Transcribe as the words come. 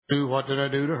2, what did I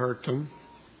do to hurt them?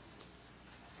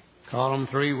 Column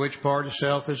 3, which part of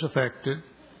self is affected?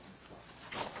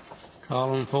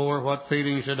 Column 4, what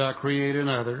feelings did I create in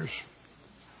others?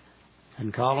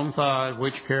 And column 5,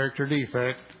 which character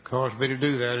defect caused me to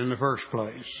do that in the first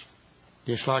place?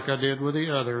 Just like I did with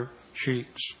the other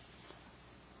sheets.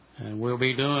 And we'll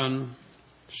be doing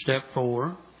step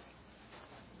 4.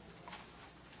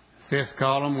 Fifth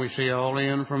column, we see all the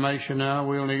information now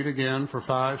we'll need again for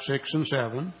 5, 6, and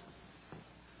 7.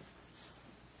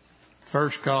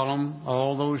 First column,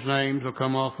 all those names will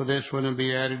come off of this one and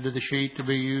be added to the sheet to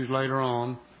be used later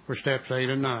on for steps 8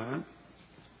 and 9.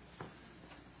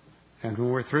 And when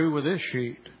we're through with this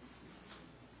sheet,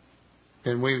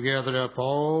 then we've gathered up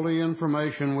all the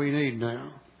information we need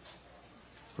now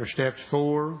for steps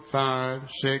 4, 5,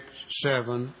 6,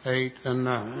 7, 8, and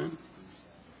 9.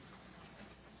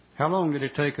 How long did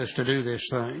it take us to do this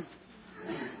thing?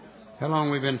 How long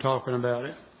have we been talking about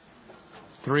it?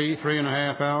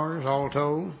 3.5 hours all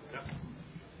told?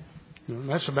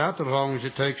 That's about as long as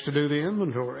it takes to do the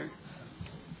inventory.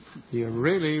 You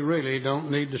really don't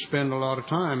need to spend a lot of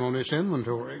time on this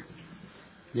inventory.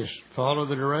 Just follow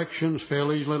the directions, fill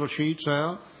these little sheets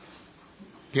out,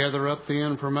 gather up the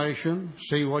information,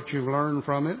 see what you've learned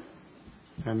from it,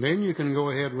 and then you can go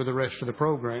ahead with the rest of the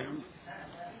program.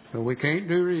 So we can't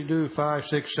really do 5,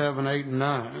 6, 7, 8, and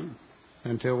 9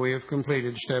 until we have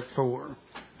completed step 4.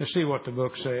 Let's see what the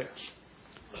book says.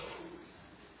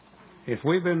 If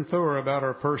we've been thorough about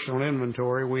our personal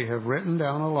inventory, we have written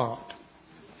down a lot.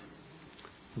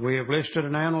 We have listed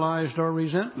and analyzed our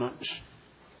resentments.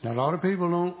 Now, a lot of people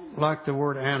don't like the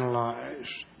word analyze.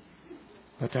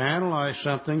 But to analyze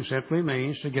something simply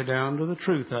means to get down to the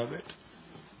truth of it.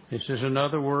 This is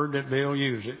another word that Bill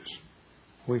uses.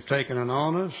 We've taken an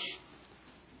honest,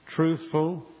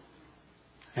 truthful,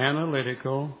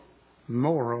 analytical,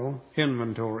 moral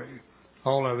inventory.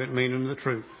 All of it meaning the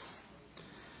truth.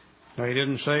 Now, he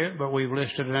didn't say it, but we've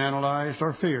listed and analyzed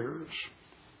our fears.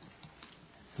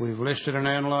 We've listed and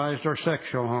analyzed our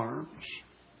sexual harms.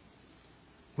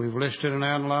 We've listed and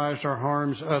analyzed our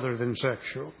harms other than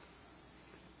sexual.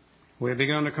 We've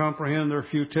begun to comprehend their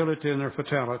futility and their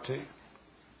fatality.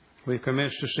 We've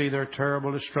commenced to see their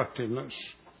terrible destructiveness.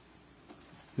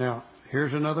 Now,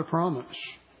 here's another promise.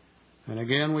 And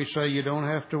again, we say you don't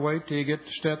have to wait till you get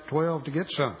to step 12 to get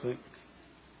something.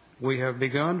 We have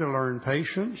begun to learn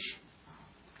patience,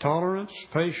 tolerance,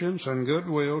 patience, and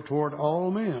goodwill toward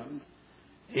all men,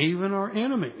 even our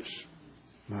enemies.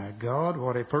 My God,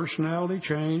 what a personality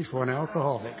change for an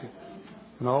alcoholic.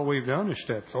 And all we've done is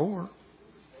step 4.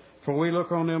 For we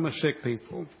look on them as sick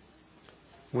people.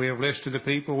 We have listed the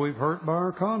people we've hurt by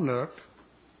our conduct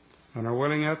and are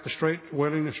willing to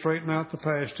straighten out the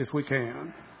past if we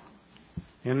can.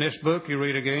 In this book, you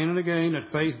read again and again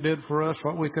that faith did for us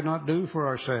what we could not do for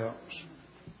ourselves.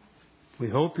 We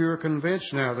hope you are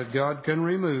convinced now that God can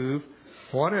remove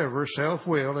whatever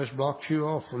self-will has blocked you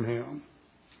off from Him.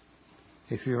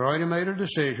 If you've already made a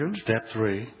decision, step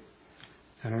 3,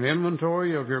 and an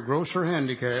inventory of your grosser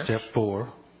handicaps, step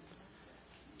 4,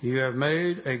 you have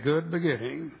made a good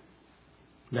beginning.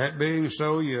 That being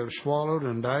so, you have swallowed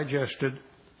and digested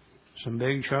some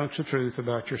big chunks of truth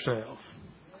about yourself.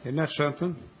 Isn't that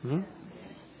something?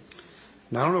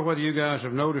 Now, I don't know whether you guys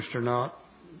have noticed or not,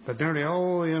 but nearly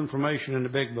all the information in the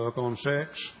big book on sex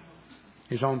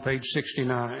is on page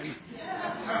 69.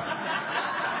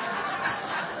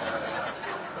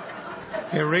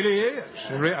 It really is.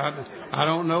 I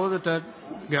don't know that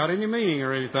got any meaning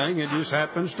or anything. It just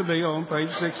happens to be on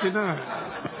page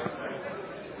 69.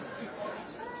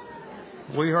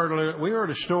 We heard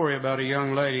a story about a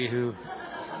young lady who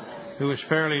was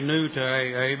fairly new to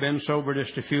AA, been sober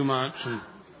just a few months,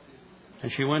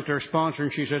 and she went to her sponsor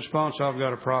and she said, "Sponsor, I've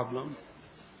got a problem."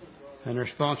 And her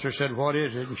sponsor said, "What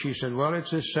is it?" And she said, "Well,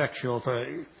 it's this sexual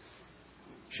thing."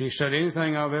 She said,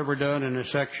 "Anything I've ever done in the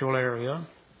sexual area,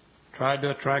 tried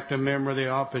to attract a member of the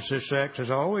opposite sex,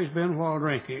 has always been while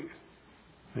drinking."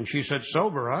 And she said,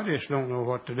 "Sober, I just don't know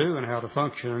what to do and how to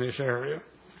function in this area."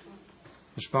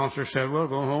 The sponsor said, "Well,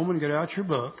 go home and get out your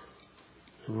book,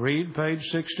 read page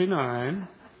 69,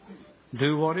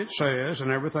 do what it says,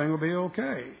 and everything will be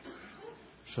okay."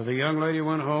 So the young lady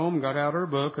went home, got out her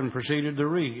book, and proceeded to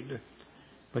read.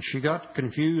 But she got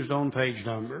confused on page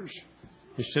numbers.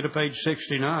 Instead of page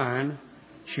 69,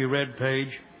 she read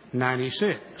page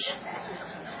 96.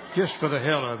 Just for the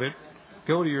hell of it,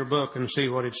 go to your book and see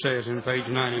what it says in page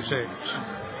 96.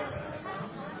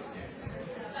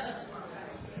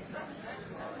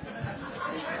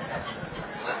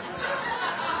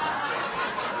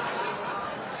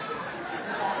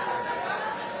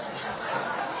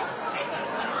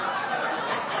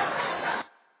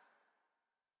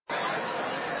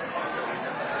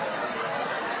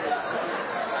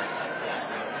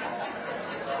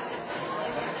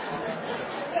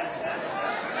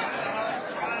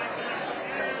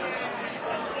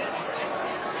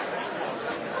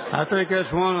 I think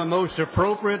that's one of the most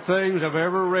appropriate things I've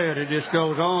ever read. It just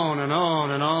goes on and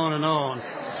on and on and on.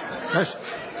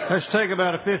 Let's take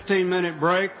about a 15-minute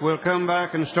break. We'll come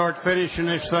back and start finishing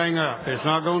this thing up. It's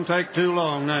not going to take too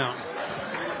long now.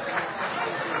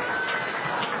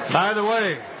 By the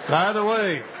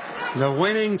way, the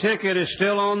winning ticket is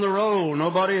still on the roll.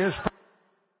 Nobody has...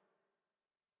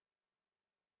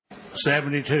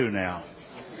 72 now.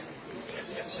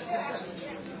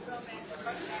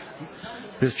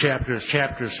 This chapter is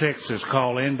chapter 6. It's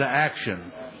called Into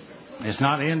Action. It's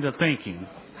not into thinking.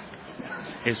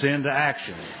 It's into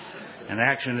action. And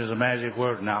action is a magic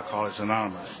word in Alcoholics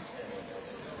Anonymous.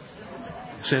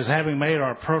 It says, having made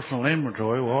our personal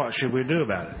inventory, well, what should we do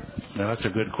about it? Now, that's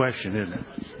a good question, isn't it?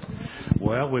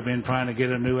 Well, we've been trying to get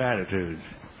a new attitude.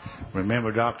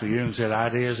 Remember, Dr. Jung said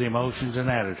ideas, emotions, and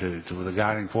attitudes were the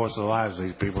guiding force of the lives of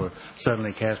these people are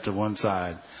suddenly cast to one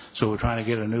side. So we're trying to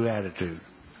get a new attitude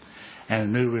and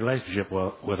a new relationship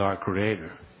with our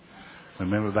Creator.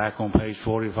 Remember back on page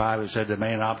 45, it said the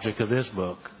main object of this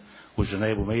book which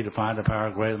enabled me to find a power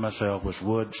greater than myself, which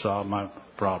would solve my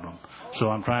problem. So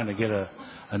I'm trying to get a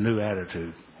new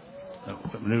attitude,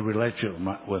 a new relationship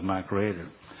with my Creator,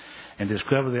 and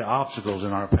discover the obstacles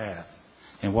in our path.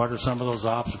 And what are some of those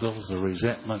obstacles? The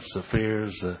resentments, the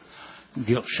fears, the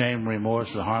guilt, shame,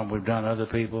 remorse, the harm we've done to other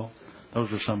people.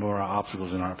 Those are some of our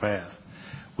obstacles in our path.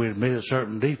 We admitted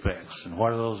certain defects. And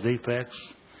what are those defects?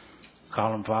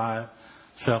 Column 5,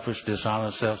 selfish,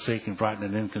 dishonest, self-seeking,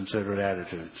 frightened, and inconsiderate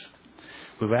attitudes.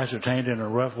 We've ascertained in a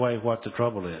rough way what the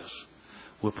trouble is.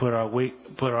 We'll put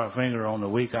our finger on the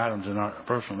weak items in our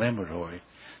personal inventory.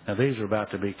 Now, these are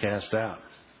about to be cast out.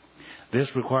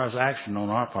 This requires action on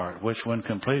our part, which when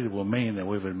completed will mean that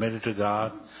we've admitted to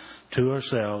God, to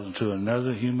ourselves, and to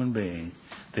another human being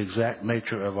the exact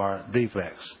nature of our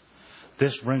defects.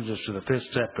 This brings us to the 5th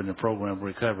step in the program of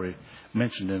recovery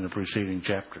mentioned in the preceding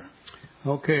chapter.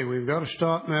 Okay, we've got to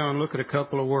stop now and look at a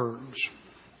couple of words.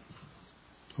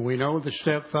 We know that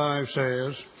step 5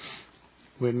 says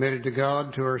we admitted to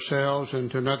God, to ourselves, and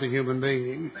to another human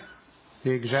being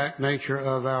the exact nature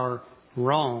of our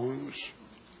wrongs.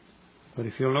 But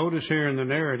if you'll notice here in the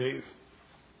narrative,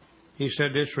 he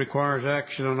said this requires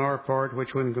action on our part,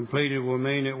 which when completed will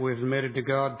mean that we've admitted to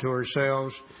God, to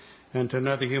ourselves, and to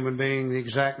another human being the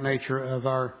exact nature of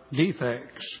our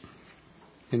defects.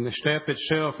 In the step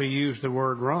itself, he used the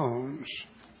word wrongs.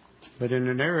 But in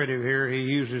the narrative here, he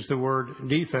uses the word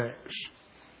defects.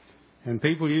 And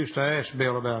people used to ask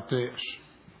Bill about this.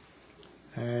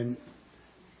 And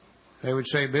they would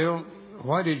say, Bill,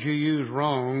 why did you use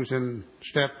wrongs in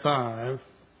step 5,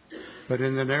 but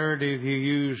in the narrative you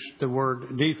used the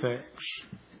word defects?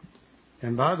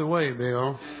 And by the way,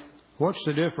 Bill, what's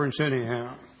the difference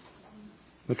anyhow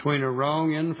between a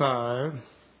wrong in 5,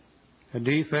 a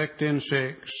defect in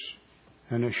 6,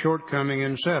 and a shortcoming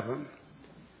in 7?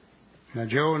 Now,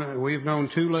 Joe, we've known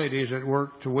 2 ladies that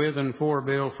worked with and for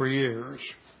Bill for years,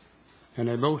 and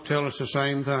they both tell us the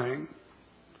same thing.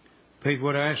 People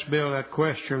would ask Bill that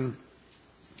question,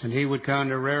 and he would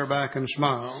kind of rear back and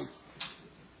smile.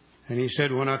 And he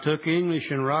said, when I took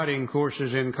English and writing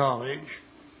courses in college,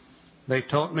 they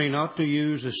taught me not to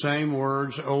use the same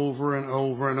words over and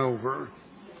over and over.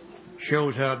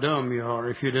 Shows how dumb you are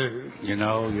if you do. You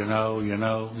know.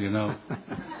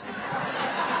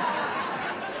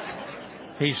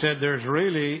 He said there's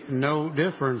really no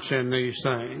difference in these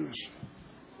things.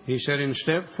 He said in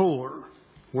step 4,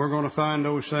 we're going to find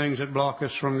those things that block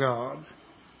us from God.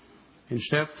 In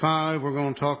step 5, we're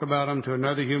going to talk about them to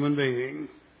another human being.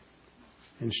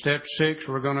 In step 6,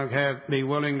 we're going to be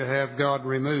willing to have God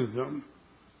remove them.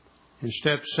 In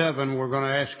step 7, we're going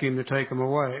to ask Him to take them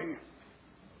away.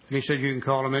 And he said you can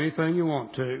call them anything you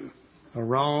want to. A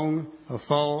wrong, a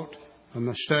fault, a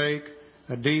mistake,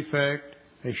 a defect,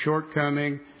 a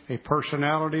shortcoming, a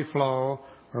personality flaw,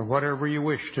 or whatever you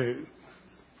wish to.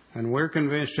 And we're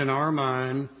convinced in our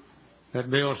mind that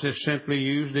Bill just simply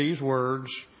used these words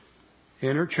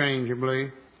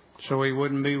interchangeably so he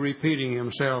wouldn't be repeating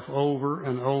himself over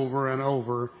and over and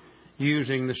over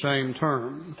using the same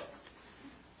term.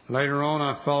 Later on,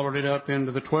 I followed it up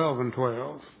into the 12 and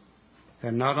 12.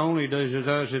 And not only does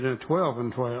it in 12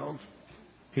 and 12,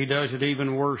 he does it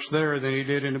even worse there than he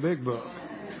did in the big book.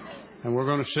 And we're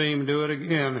going to see him do it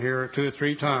again here 2 or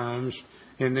 3 times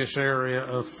in this area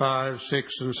of 5,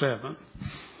 6, and 7.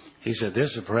 He said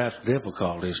this is perhaps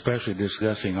difficult, especially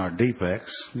discussing our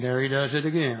defects. There he does it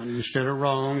again. Instead of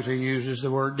wrongs, he uses the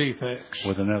word defects.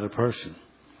 With another person.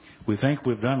 We think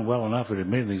we've done well enough at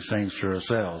admitting these things to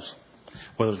ourselves.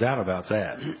 Well, there's doubt about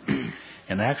that.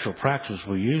 In actual practice,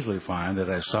 we usually find that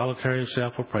a solitary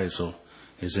self-appraisal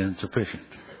is insufficient.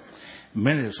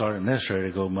 Many of us aren't necessary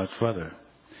to go much further.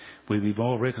 We be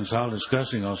more reconciled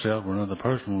discussing ourselves with another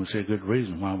person when we see a good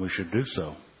reason why we should do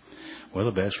so. Well,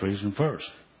 the best reason first.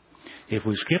 If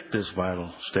we skip this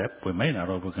vital step, we may not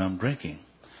overcome drinking.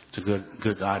 It's a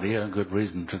good idea, a good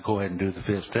reason to go ahead and do the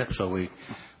fifth step so we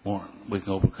can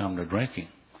overcome the drinking.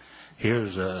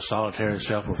 Here's solitary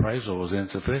self-appraisal was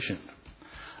insufficient.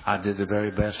 I did the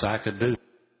very best I could do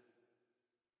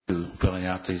filling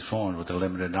out these forms with the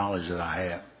limited knowledge that I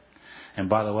have. And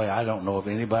by the way, I don't know of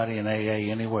anybody in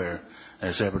AA anywhere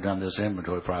that's ever done this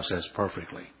inventory process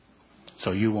perfectly.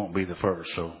 So you won't be the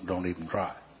first, so don't even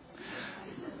try.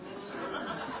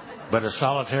 But a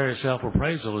solitary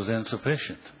self-appraisal is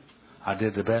insufficient. I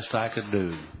did the best I could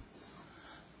do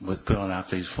with filling out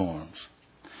these forms.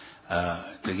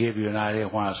 To give you an idea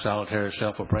why a solitary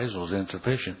self-appraisal is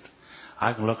insufficient,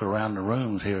 I can look around the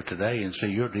rooms here today and see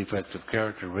your defects of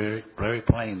character very, very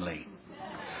plainly.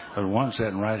 There's one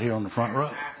sitting right here on the front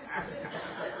row.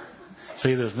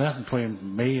 See, there's nothing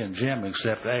between me and Jim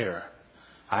except air.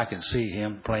 I can see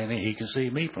him plainly. He can see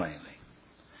me plainly.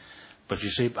 But you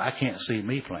see, I can't see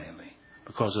me plainly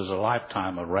because there's a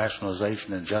lifetime of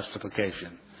rationalization and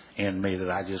justification in me that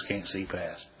I just can't see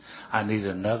past. I need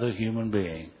another human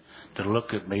being to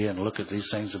look at me and look at these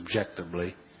things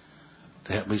objectively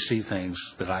to help me see things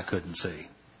that I couldn't see.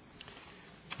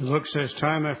 The book says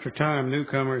time after time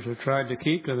newcomers have tried to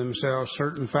keep to themselves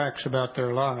certain facts about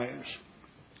their lives.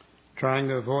 Trying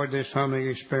to avoid this humbling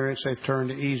experience, they've turned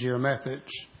to easier methods.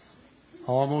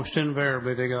 Almost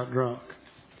invariably, they got drunk.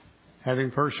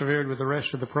 Having persevered with the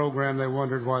rest of the program, they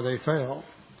wondered why they failed.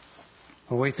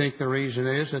 Well, we think the reason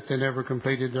is that they never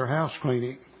completed their house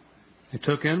cleaning. They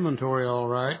took inventory all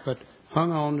right, but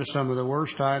hung on to some of the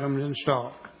worst items in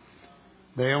stock.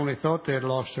 They only thought they had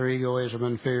lost their egoism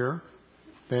and fear.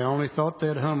 They only thought they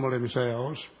had humbled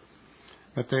themselves,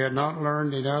 but they had not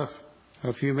learned enough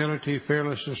of humility,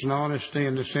 fearlessness, and honesty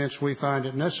in the sense we find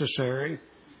it necessary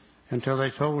until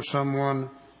they told someone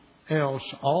else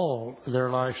all their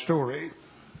life story.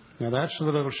 Now, that's the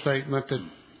little statement that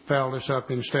fouled us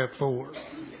up in step 4.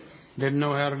 Didn't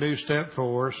know how to do step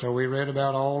 4, so we read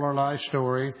about all our life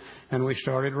story, and we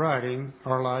started writing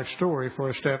our life story for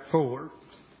a step 4.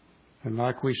 And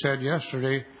like we said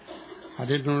yesterday, I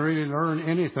didn't really learn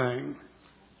anything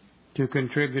to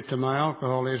contribute to my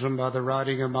alcoholism by the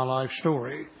writing of my life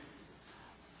story.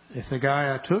 If the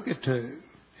guy I took it to,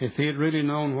 if he had really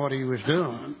known what he was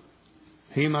doing,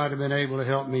 he might have been able to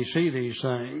help me see these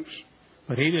things.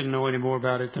 But he didn't know any more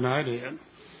about it than I did.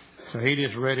 So he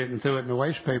just read it and threw it in the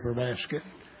waste paper basket.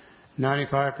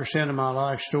 95% of my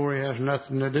life story has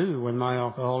nothing to do with my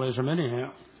alcoholism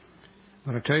anyhow.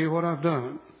 But I tell you what I've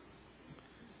done.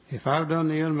 If I've done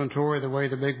the inventory the way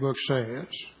the big book says,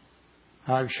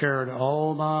 I've shared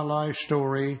all my life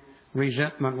story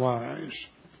resentment-wise.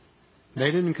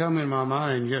 They didn't come in my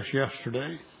mind just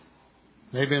yesterday.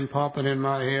 They've been popping in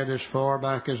my head as far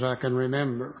back as I can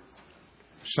remember.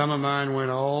 Some of mine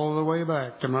went all the way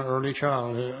back to my early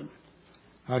childhood.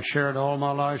 I've shared all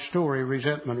my life story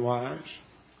resentment-wise.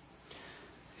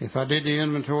 If I did the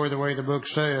inventory the way the book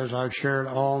says, I've shared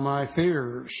all my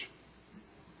fears.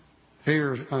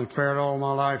 I've shared all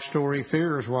my life story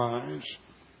fears-wise.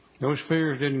 Those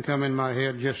fears didn't come in my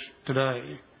head just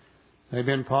today. They've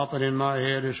been popping in my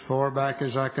head as far back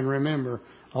as I can remember,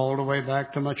 all the way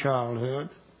back to my childhood.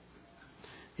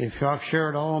 If I've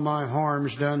shared all my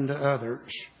harms done to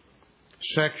others,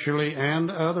 sexually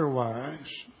and otherwise,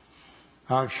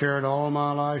 I've shared all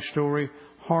my life story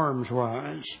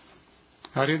harms-wise.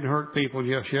 I didn't hurt people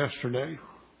just yesterday.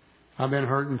 I've been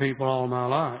hurting people all my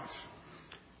life.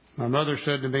 My mother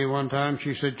said to me one time,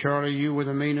 she said, "Charlie, you were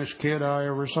the meanest kid I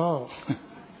ever saw."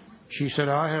 She said,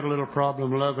 "I had a little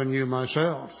problem loving you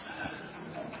myself."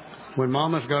 When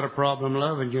Mama's got a problem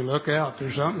loving you, look out,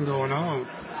 there's something going on.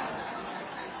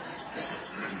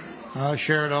 I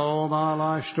shared all my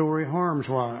life story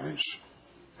harms-wise.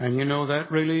 And you know,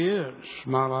 that really is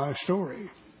my life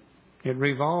story. It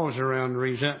revolves around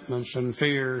resentments and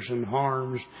fears and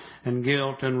harms and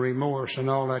guilt and remorse and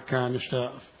all that kind of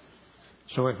stuff.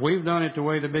 So if we've done it the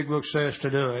way the big book says to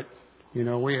do it, you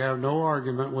know, we have no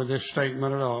argument with this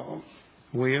statement at all.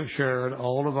 We have shared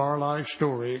all of our life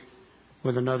story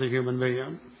with another human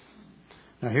being.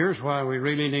 Now, here's why we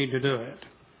really need to do it.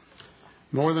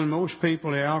 More than most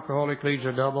people, the alcoholic leads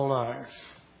a double life.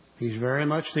 He's very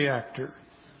much the actor.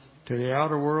 To the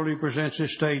outer world, he presents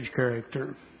his stage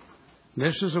character.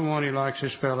 This is the one he likes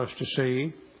his fellows to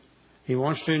see. He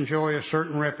wants to enjoy a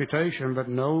certain reputation, but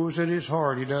knows in his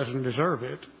heart he doesn't deserve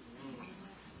it.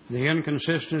 The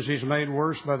inconsistency is made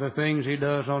worse by the things he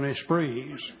does on his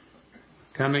sprees.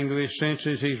 Coming to his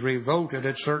senses, he's revolted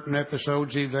at certain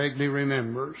episodes he vaguely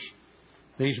remembers.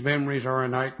 These memories are a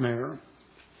nightmare.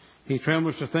 He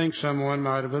trembles to think someone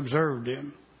might have observed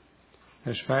him.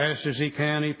 As fast as he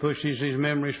can, he pushes his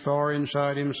memories far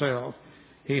inside himself.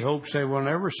 He hopes they will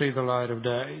never see the light of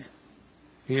day.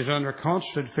 He is under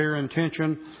constant fear and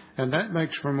tension, and that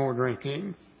makes for more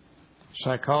drinking.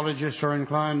 Psychologists are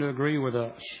inclined to agree with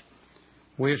us.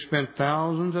 We have spent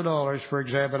thousands of dollars for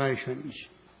examinations.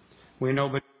 We know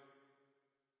but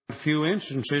a few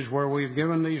instances where we've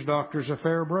given these doctors a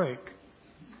fair break.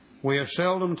 We have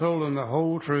seldom told them the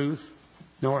whole truth,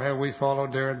 nor have we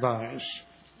followed their advice.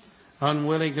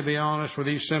 Unwilling to be honest with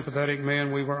these sympathetic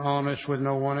men, we were honest with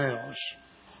no one else.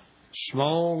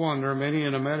 Small wonder many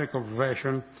in the medical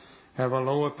profession have a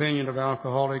low opinion of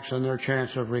alcoholics and their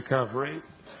chance of recovery.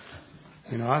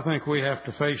 I think we have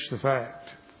to face the fact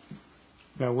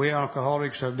that we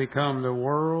alcoholics have become the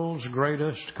world's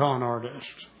greatest con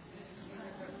artists.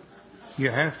 You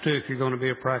have to if you're going to be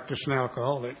a practicing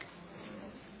alcoholic.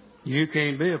 You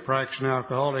can't be a practicing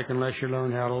alcoholic unless you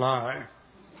learn how to lie,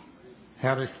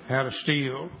 how to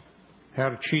steal, how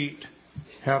to cheat,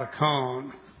 how to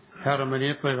con, how to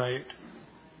manipulate.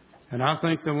 And I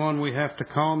think the one we have to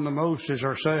con the most is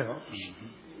ourselves.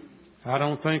 I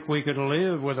don't think we could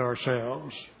live with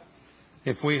ourselves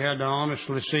if we had to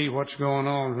honestly see what's going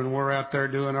on when we're out there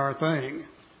doing our thing.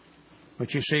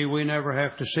 But you see, we never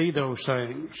have to see those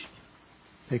things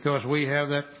because we have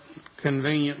that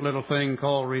convenient little thing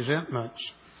called resentments.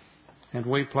 And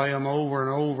we play them over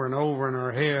and over and over in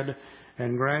our head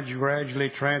and gradually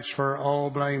transfer all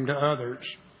blame to others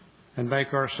and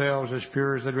make ourselves as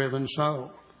pure as the driven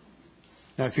snow.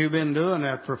 Now, if you've been doing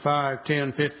that for 5,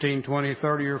 10, 15, 20,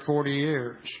 30, or 40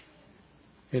 years,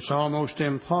 it's almost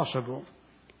impossible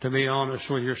to be honest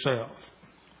with yourself.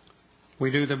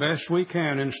 We do the best we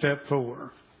can in step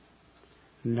 4.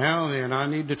 Now then, I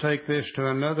need to take this to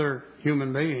another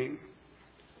human being,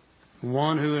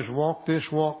 one who has walked this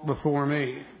walk before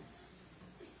me,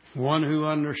 one who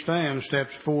understands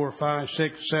steps 4, 5,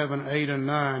 6, 7, 8, and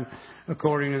 9,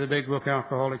 according to the Big Book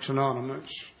Alcoholics Anonymous,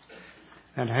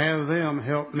 and have them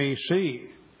help me see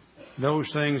those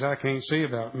things I can't see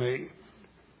about me.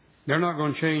 They're not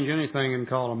going to change anything in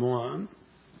column 1.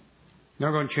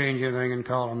 They're going to change anything in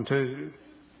column 2.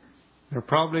 They're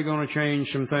probably going to change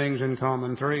some things in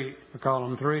column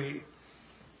 3,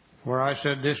 where I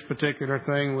said this particular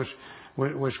thing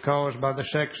was caused by the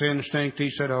sex instinct. He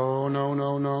said, oh,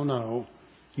 no.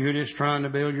 You're just trying to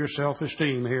build your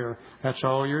self-esteem here. That's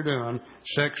all you're doing.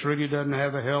 Sex really doesn't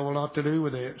have a hell of a lot to do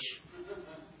with this.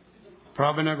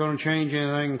 Probably not going to change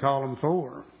anything in column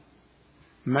 4.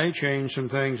 May change some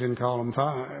things in column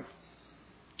 5.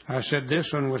 I said this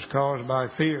one was caused by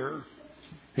fear.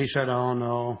 He said, oh,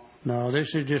 no,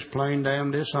 this is just plain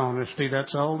damn dishonesty.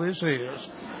 That's all this is.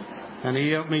 And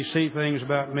he helped me see things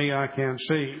about me I can't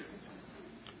see.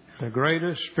 The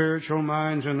greatest spiritual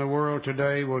minds in the world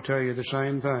today will tell you the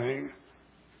same thing.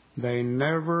 They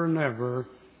never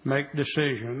make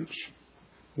decisions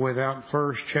without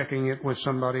first checking it with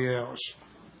somebody else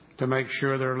to make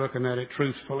sure they're looking at it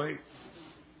truthfully.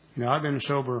 I've been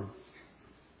sober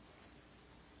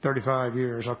 35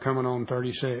 years. I'm coming on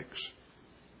 36.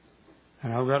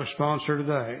 And I've got a sponsor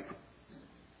today.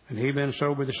 And he's been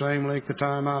sober the same length of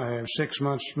time I have, 6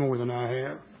 months more than I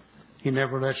have. He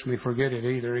never lets me forget it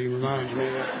either. He reminds me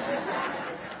of it.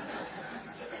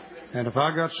 And if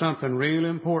I got something real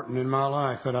important in my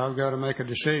life that I've got to make a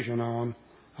decision on,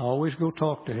 I always go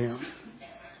talk to him.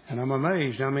 And I'm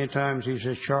amazed how many times he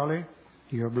says, Charlie,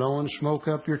 you're blowing smoke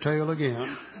up your tail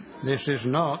again. This is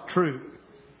not true.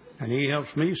 And he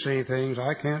helps me see things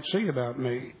I can't see about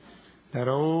me. That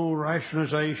old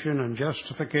rationalization and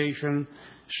justification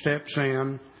steps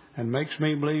in and makes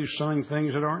me believe some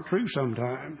things that aren't true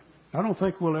sometimes. I don't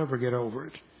think we'll ever get over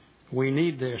it. We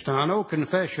need this. Now, I know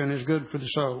confession is good for the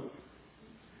soul.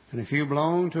 And if you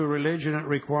belong to a religion that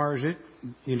requires it,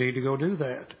 you need to go do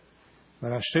that.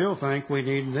 But I still think we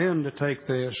need then to take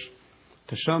this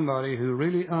to somebody who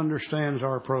really understands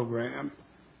our program.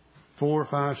 4,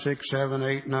 5, 6, 7,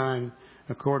 8, 9,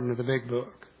 according to the Big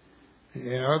Book.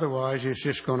 Otherwise, it's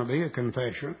just going to be a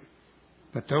confession.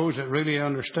 But those that really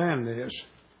understand this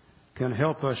can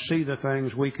help us see the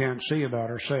things we can't see about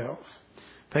ourselves.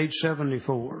 Page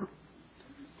 74.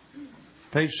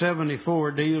 Page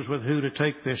 74 deals with who to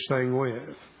take this thing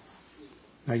with.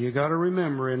 Now, you got to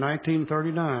remember, in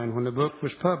 1939, when the book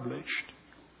was published,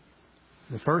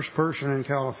 the first person in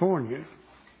California,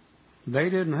 they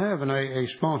didn't have an AA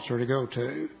sponsor to go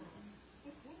to.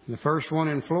 The first one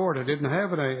in Florida didn't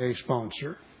have an AA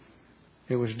sponsor.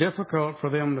 It was difficult for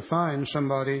them to find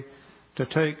somebody to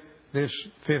take this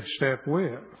fifth step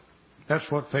with. That's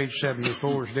what page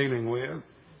 74 is dealing with.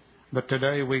 But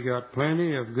today we got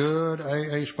plenty of good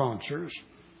AA sponsors.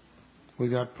 We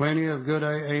got plenty of good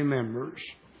AA members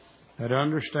that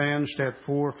understand step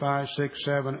 4, 5, 6,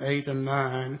 7, 8, and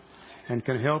 9 and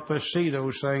can help us see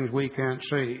those things we can't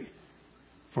see.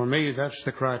 For me, that's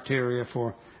the criteria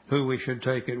for who we should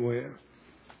take it with.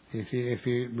 If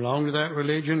you belong to that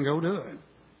religion, go do it.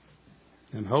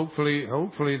 And hopefully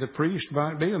the priest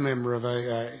might be a member of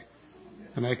AA,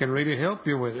 and they can really help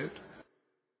you with it.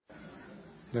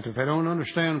 But if they don't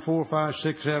understand 4, 5,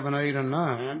 6, 7, 8, and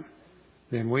 9,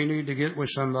 then we need to get with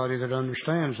somebody that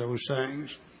understands those things,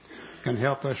 can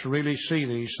help us really see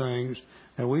these things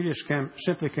that we just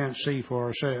simply can't see for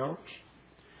ourselves.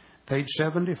 Page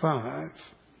 75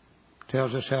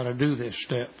 tells us how to do this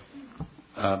step.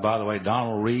 By the way,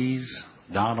 Donald Rees,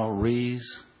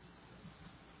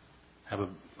 have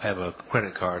a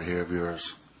credit card here of yours.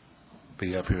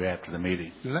 Be up here after the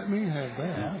meeting. Let me have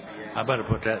that. Yeah. I better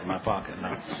put that in my pocket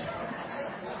now.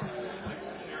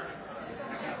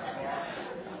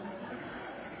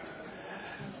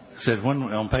 It said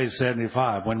on page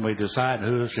 75, when we decide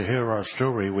who is to hear our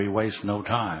story, we waste no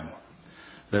time.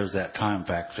 There's that time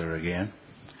factor again.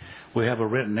 We have a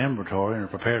written inventory and are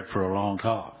prepared for a long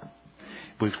talk.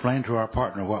 We explain to our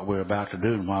partner what we're about to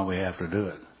do and why we have to do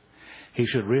it. He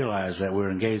should realize that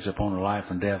we're engaged upon a life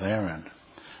and death errand.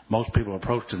 Most people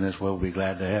approached in this way will be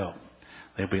glad to help.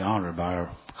 They'll be honored by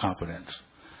our competence.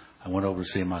 I went over to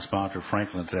see my sponsor,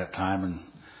 Franklin, at that time, and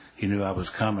he knew I was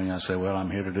coming. I said, well,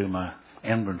 I'm here to do my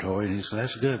inventory. And he said,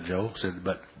 that's good, Joe. I said,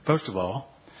 but first of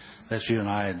all, let's you and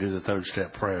I do the third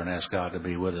step prayer and ask God to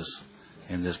be with us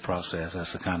in this process.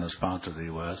 That's the kind of sponsor that he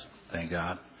was, thank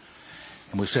God.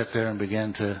 And we sat there and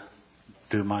began to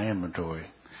do my inventory.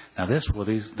 Now,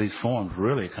 these forms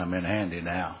really come in handy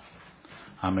now.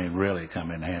 I mean, really come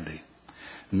in handy.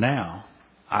 Now,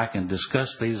 I can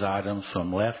discuss these items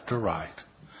from left to right.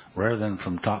 Rather than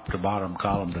from top to bottom,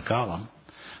 column to column,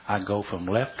 I go from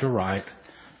left to right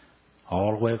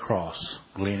all the way across,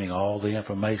 gleaning all the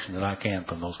information that I can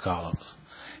from those columns.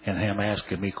 And him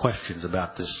asking me questions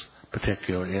about this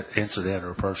particular incident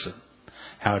or person,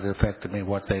 how it affected me,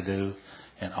 what they do,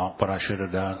 and what I should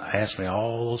have done. Ask me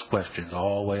all those questions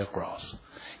all the way across.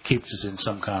 Keeps us in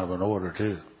some kind of an order,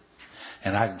 too.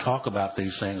 And I can talk about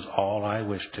these things all I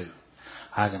wish to.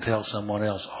 I can tell someone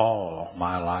else all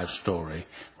my life story,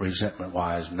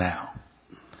 resentment-wise, now.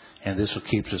 And this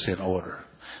keeps us in order.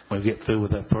 When we get through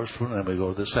with that first one, then we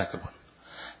go to the second one.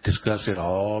 Discuss it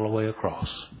all the way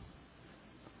across.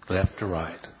 Left to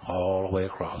right, all the way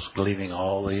across, gleaning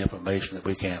all the information that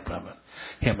we can from it.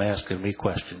 Him asking me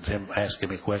questions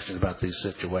about these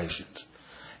situations,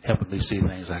 helping me see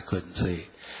things I couldn't see.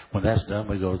 When that's done,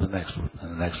 we go to the next one,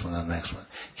 and the next one, and the next one.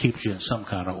 Keeps you in some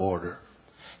kind of order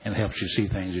and helps you see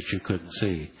things that you couldn't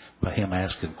see by him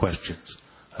asking questions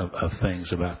of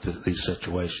things about these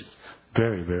situations.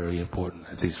 Very, very important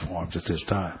at these forms at this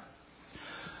time.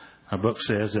 Our book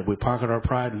says that we pocket our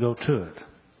pride and go to it,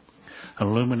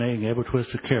 illuminating every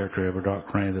twist of character, every dark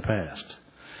crane of the past.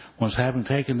 Once having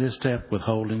taken this step,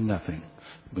 withholding nothing,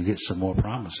 we get some more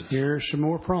promises. Here's some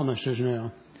more promises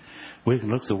now. We can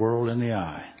look the world in the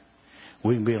eye.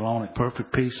 We can be alone at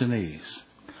perfect peace and ease.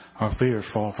 Our fears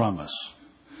fall from us.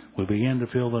 We begin to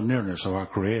feel the nearness of our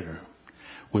Creator.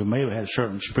 We may have had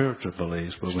certain spiritual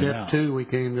beliefs, but Step 2, we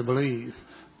came to believe.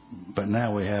 But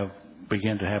now we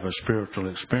begin to have a spiritual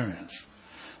experience.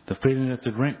 The feeling that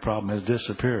the drink problem has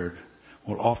disappeared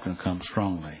will often come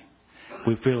strongly.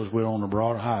 We feel as we're on a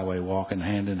broad highway walking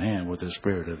hand in hand with the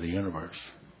spirit of the universe.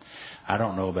 I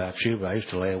don't know about you, but I used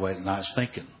to lay awake nights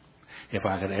thinking, if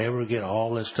I could ever get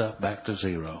all this stuff back to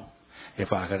zero,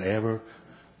 if I could ever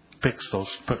fix those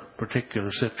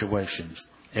particular situations,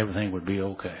 everything would be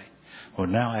okay. Well,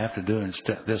 now after doing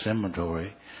this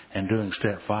inventory and doing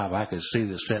step 5, I could see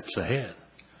the steps ahead.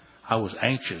 I was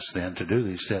anxious then to do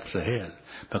these steps ahead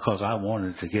because I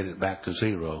wanted to get it back to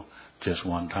zero just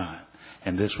one time.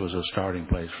 And this was a starting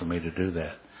place for me to do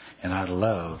that. And I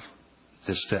love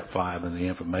this step 5 and the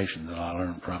information that I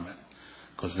learned from it,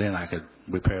 because then I could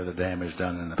repair the damage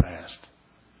done in the past.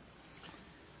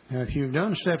 Now, if you've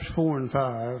done steps 4 and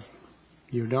 5,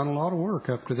 you've done a lot of work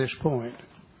up to this point.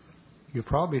 You're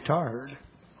probably tired.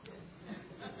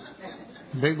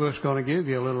 Big Book's going to give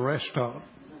you a little rest stop.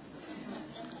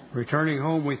 Returning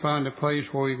home, we find a place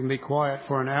where you can be quiet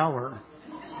for an hour.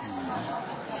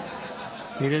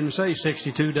 He didn't say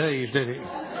 62 days, did he?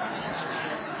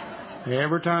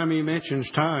 Every time he mentions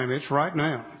time, it's right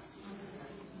now.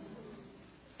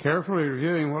 Carefully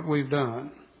reviewing what we've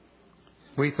done,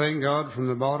 we thank God from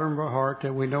the bottom of our heart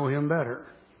that we know Him better.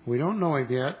 We don't know Him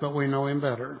yet, but we know Him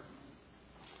better.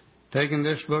 Taking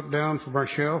this book down from our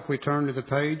shelf, we turn to the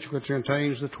page which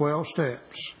contains the 12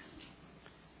 steps.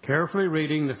 Carefully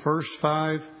reading the first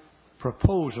 5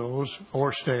 proposals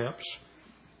or steps,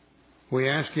 we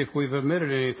ask if we've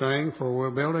omitted anything, for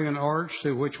we're building an arch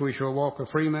through which we shall walk a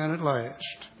free man at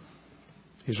last.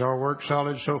 Is our work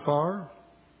solid so far?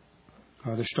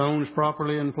 Are the stones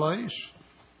properly in place?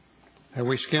 Have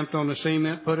we skimped on the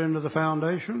cement put into the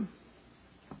foundation?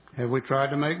 Have we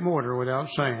tried to make mortar without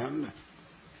sand?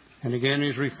 And again,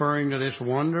 he's referring to this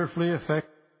wonderfully effective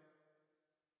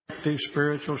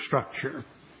spiritual structure,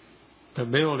 the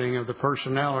building of the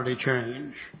personality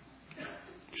change,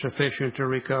 sufficient to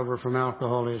recover from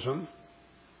alcoholism.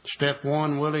 Step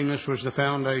 1, willingness, was the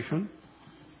foundation.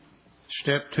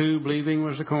 Step 2, believing,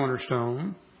 was the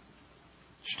cornerstone.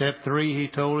 Step 3, he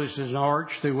told us, is an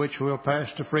arch through which we'll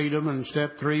pass to freedom, and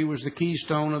step 3 was the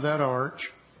keystone of that arch.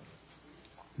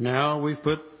 Now we've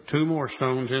put 2 more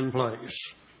stones in place.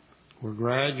 We're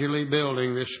gradually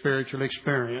building this spiritual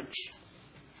experience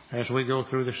as we go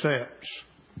through the steps.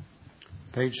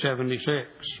 Page 76.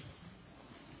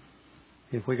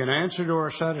 If we can answer to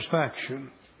our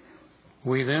satisfaction,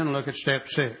 we then look at step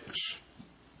 6.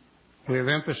 We have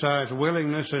emphasized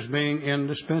willingness as being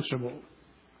indispensable.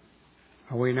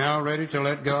 Are we now ready to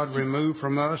let God remove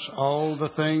from us all the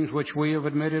things which we have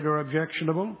admitted are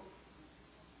objectionable?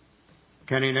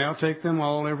 Can He now take them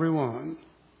all, every one?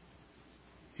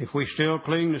 If we still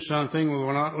cling to something we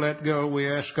will not let go, we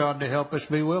ask God to help us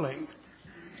be willing.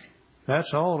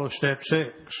 That's all of step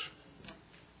 6.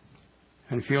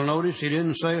 And if you'll notice, he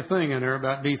didn't say a thing in there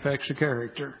about defects of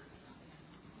character.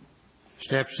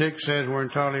 Step 6 says we're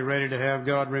entirely ready to have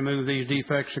God remove these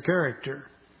defects of character.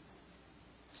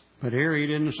 But here he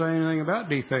didn't say anything about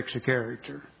defects of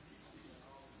character.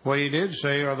 What he did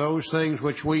say are those things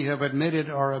which we have admitted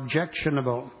are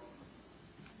objectionable.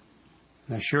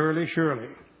 Now surely,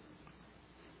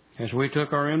 as we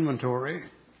took our inventory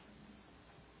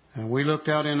and we looked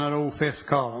out in that old 5th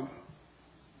column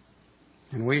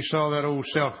and we saw that old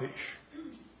selfish,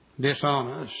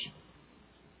 dishonest,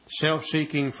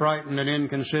 self-seeking, frightened and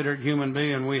inconsiderate human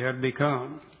being we had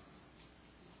become,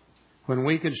 when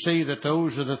we could see that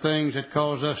those are the things that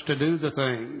cause us to do the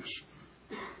things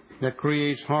that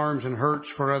creates harms and hurts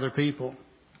for other people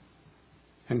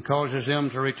and causes them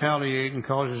to retaliate and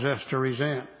causes us to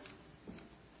resent,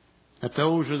 that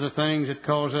those are the things that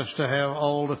cause us to have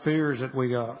all the fears that we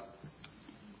got,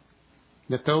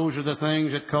 that those are the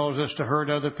things that cause us to hurt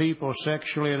other people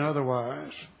sexually and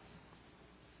otherwise,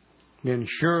 then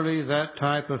surely that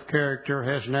type of character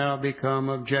has now become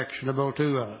objectionable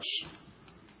to us.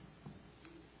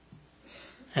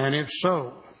 And if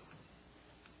so,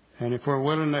 and if we're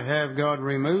willing to have God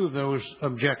remove those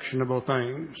objectionable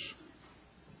things,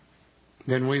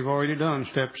 then we've already done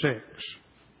step 6.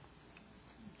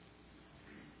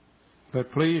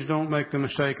 But please don't make the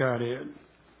mistake I did.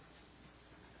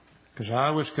 Because I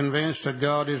was convinced that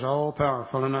God is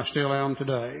all-powerful, and I still am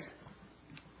today.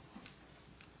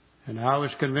 And I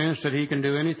was convinced that He can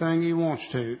do anything He wants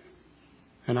to.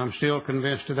 And I'm still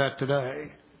convinced of that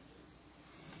today.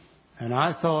 And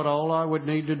I thought all I would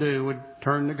need to do would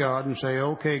turn to God and say,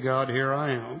 okay, God, here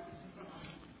I am.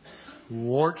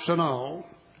 Warts and all.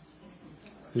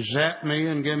 Zap me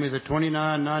and give me the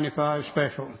 $29.95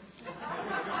 special.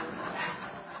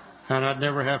 And I'd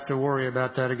never have to worry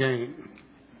about that again.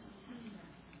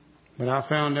 But I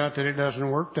found out that it doesn't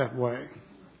work that way.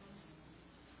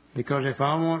 Because if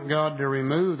I want God to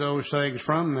remove those things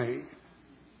from me,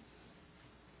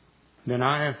 then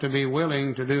I have to be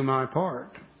willing to do my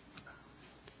part.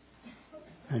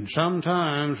 And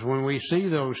sometimes when we see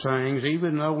those things,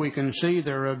 even though we can see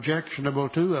they're objectionable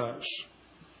to us,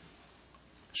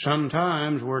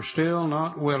 sometimes we're still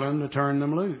not willing to turn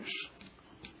them loose.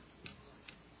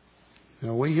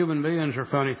 Now, we human beings are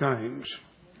funny things.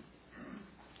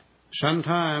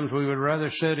 Sometimes we would rather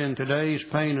sit in today's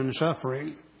pain and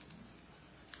suffering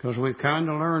because we've kind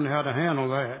of learned how to handle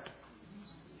that.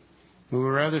 We would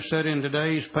rather sit in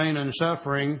today's pain and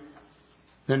suffering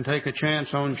than take a chance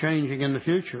on changing in the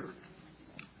future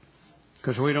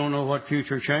because we don't know what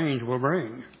future change will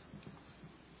bring.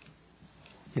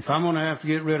 If I'm going to have to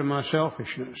get rid of my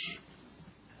selfishness,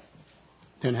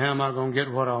 then how am I going to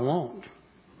get what I want?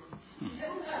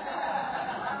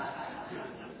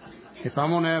 If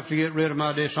I'm going to have to get rid of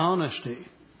my dishonesty,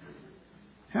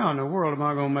 how in the world am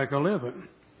I going to make a living?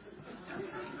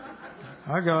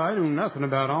 I knew nothing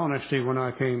about honesty when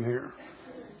I came here.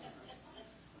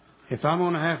 If I'm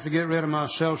going to have to get rid of my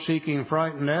self-seeking,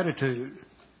 frightened attitude,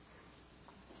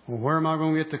 well, where am I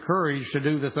going to get the courage to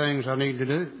do the things I need to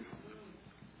do?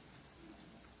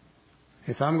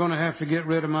 If I'm going to have to get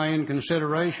rid of my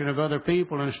inconsideration of other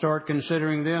people and start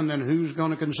considering them, then who's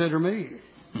going to consider me?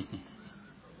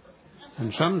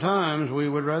 And sometimes we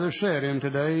would rather sit in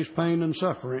today's pain and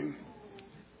suffering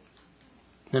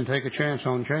than take a chance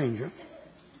on changing.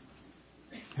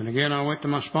 And again, I went to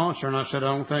my sponsor and I said, I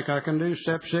don't think I can do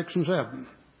step 6 and 7.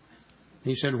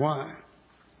 He said, why?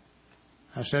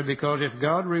 I said, because if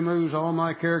God removes all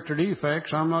my character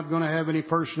defects, I'm not going to have any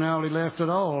personality left at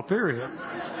all, period.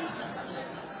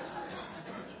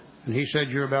 And he said,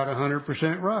 you're about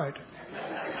 100% right.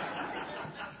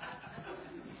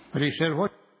 But he said,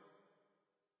 what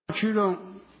you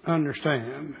don't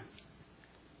understand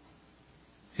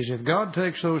is if God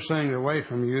takes those things away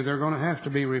from you, they're going to have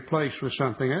to be replaced with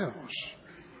something else.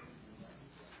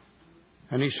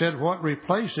 And he said, what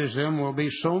replaces them will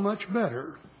be so much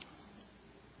better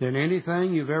than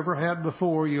anything you've ever had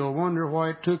before. You'll wonder why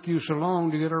it took you so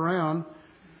long to get around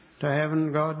to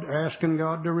asking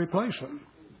God to replace them.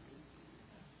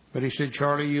 But he said,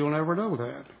 Charlie, you'll never know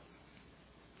that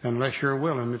unless you're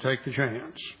willing to take the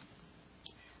chance.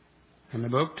 And the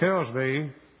book tells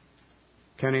me,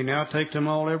 can he now take them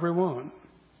all, every one?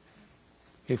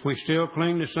 If we still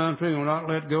cling to something and will not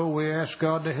let go, we ask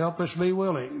God to help us be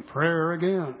willing. Prayer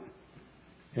again.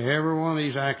 Every one of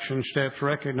these action steps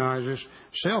recognizes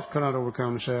self cannot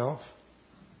overcome self.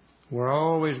 We're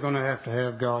always going to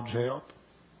have God's help.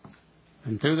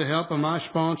 And through the help of my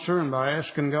sponsor and by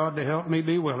asking God to help me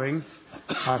be willing,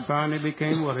 I finally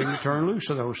became willing to turn loose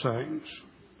of those things.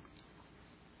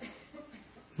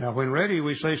 Now, when ready,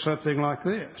 we say something like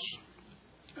this.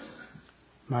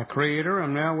 My Creator,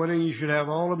 I'm now willing you should have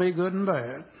all to be good and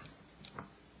bad.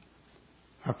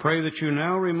 I pray that you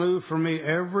now remove from me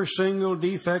every single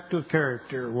defect of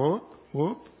character.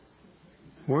 Whoop.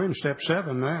 We're in step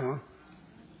 7 now.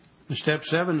 And step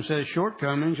 7 says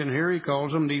shortcomings, and here he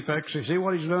calls them defects. You see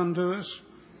what he's done to us?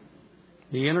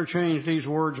 He interchanged these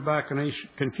words back and he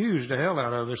confused the hell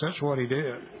out of us. That's what he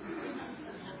did.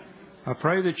 I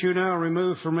pray that you now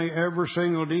remove from me every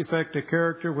single defect of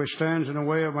character which stands in the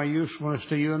way of my usefulness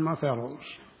to you and my fellows.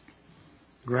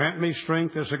 Grant me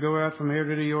strength as I go out from here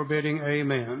to do your bidding.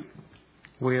 Amen.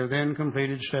 We have then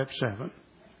completed step 7.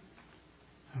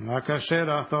 And like I said,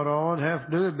 I thought all I'd have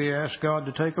to do would be ask God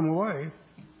to take them away,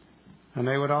 and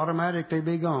they would automatically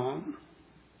be gone.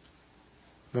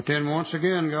 But then once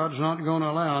again, God's not going to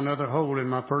allow another hole in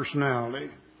my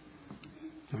personality.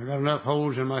 I've got enough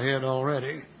holes in my head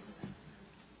already.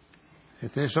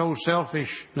 If this old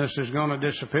selfishness is going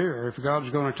to disappear, if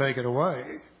God's going to take it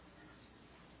away,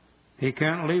 He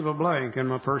can't leave a blank in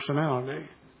my personality.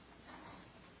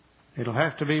 It'll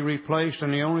have to be replaced,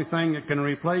 and the only thing that can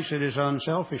replace it is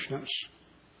unselfishness.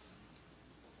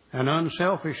 And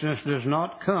unselfishness does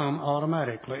not come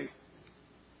automatically.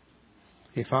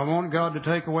 If I want God to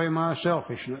take away my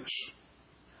selfishness,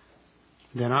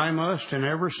 then I must, in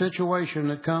every situation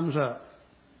that comes up,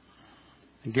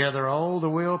 gather all the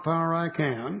willpower I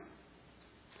can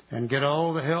and get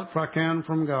all the help I can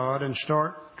from God and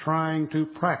start trying to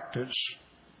practice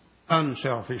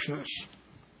unselfishness.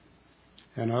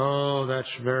 And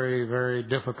that's very, very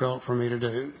difficult for me to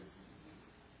do.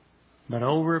 But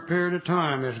over a period of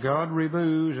time, as God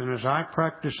removes and as I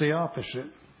practice the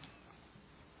opposite,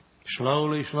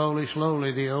 slowly,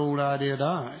 the old idea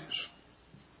dies.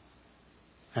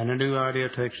 And a new idea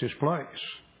takes its place.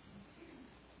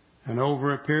 And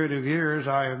over a period of years,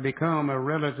 I have become a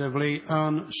relatively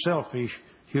unselfish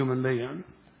human being.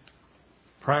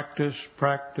 Practice.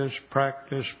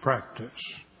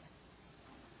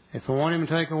 If I want Him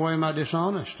to take away my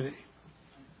dishonesty,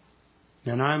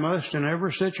 then I must, in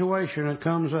every situation that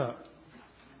comes up,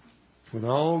 with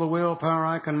all the willpower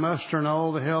I can muster and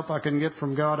all the help I can get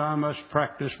from God, I must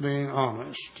practice being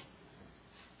honest.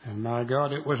 And my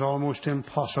God, it was almost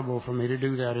impossible for me to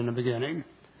do that in the beginning.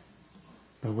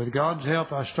 But with God's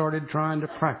help, I started trying to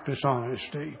practice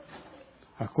honesty.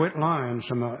 I quit lying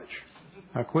so much.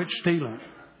 I quit stealing.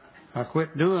 I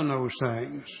quit doing those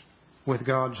things with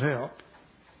God's help.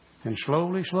 And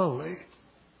slowly,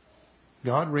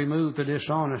 God removed the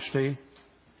dishonesty,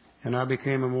 and I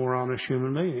became a more honest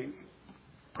human being.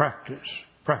 Practice.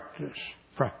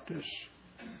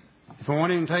 If I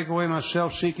want Him to take away my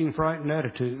self-seeking, frightened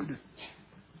attitude,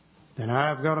 then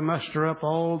I've got to muster up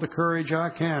all the courage I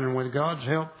can, and with God's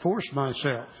help, force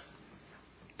myself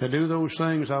to do those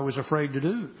things I was afraid to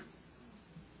do.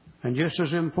 And just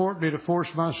as importantly, to force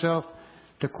myself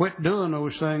to quit doing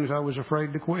those things I was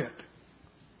afraid to quit.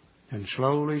 And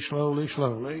slowly,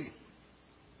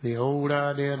 the old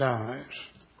idea dies,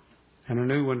 and a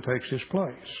new one takes its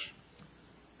place.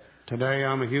 Today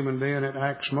I'm a human being that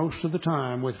acts most of the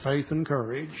time with faith and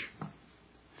courage.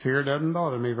 Fear doesn't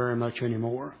bother me very much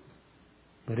anymore.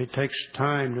 But it takes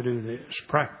time to do this.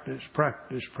 Practice,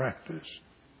 practice, practice.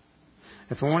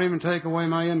 If I won't even take away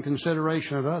my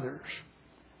inconsideration of others,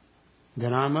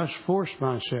 then I must force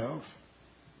myself,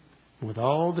 with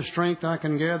all the strength I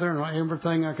can gather and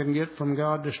everything I can get from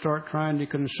God, to start trying to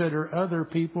consider other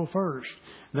people first.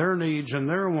 Their needs and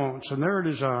their wants and their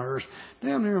desires.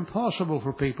 Damn near impossible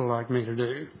for people like me to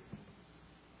do.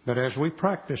 But as we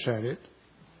practice at it,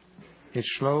 it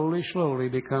slowly, slowly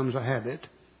becomes a habit.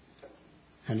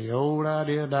 And the old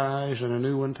idea dies and a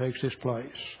new one takes its place.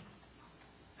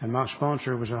 And my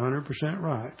sponsor was 100%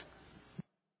 right.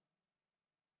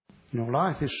 You know,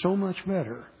 life is so much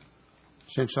better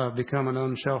since I've become an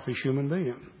unselfish human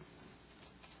being.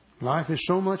 Life is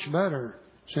so much better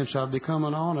since I've become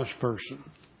an honest person.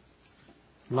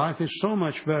 Life is so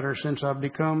much better since I've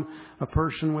become a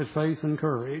person with faith and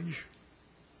courage.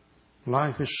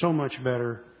 Life is so much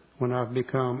better when I've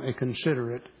become a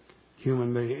considerate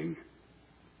human being.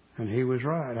 And he was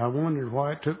right. I wondered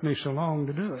why it took me so long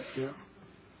to do it. Yeah.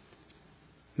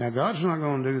 Now, God's not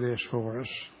going to do this for us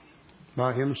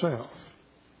by himself.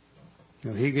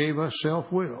 You know, he gave us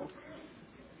self-will.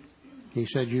 He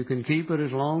said, you can keep it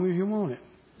as long as you want it.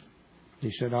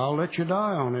 He said, I'll let you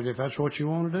die on it if that's what you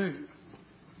want to do.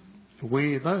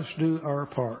 We must do our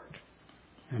part.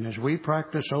 And as we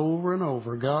practice over and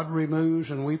over, God removes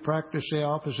and we practice the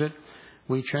opposite.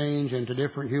 We change into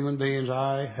different human beings.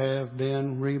 I have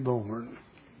been reborn.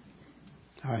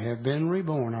 I have been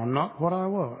reborn. I'm not what I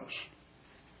was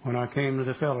when I came to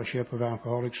the fellowship of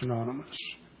Alcoholics Anonymous.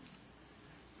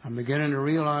 I'm beginning to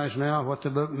realize now what the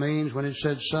book means when it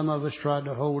said some of us tried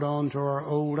to hold on to our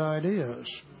old ideas.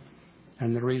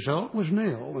 And the result was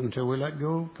nil until we let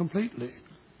go completely.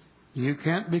 You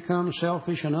can't become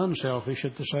selfish and unselfish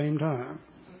at the same time.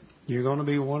 You're going to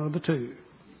be one of the two.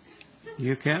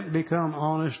 You can't become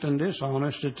honest and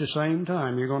dishonest at the same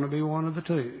time. You're going to be one of the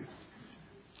two.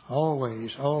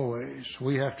 Always, always.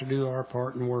 We have to do our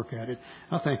part and work at it.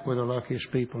 I think we're the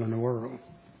luckiest people in the world.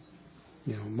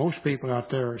 You know, most people out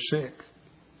there are sick.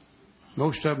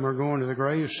 Most of them are going to the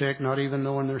grave sick, not even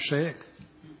knowing they're sick.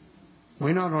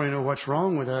 We not only know what's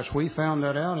wrong with us, we found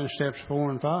that out in steps 4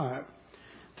 and 5.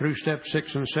 Through steps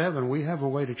 6 and 7, we have a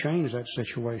way to change that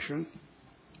situation.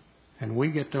 And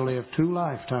we get to live 2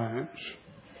 lifetimes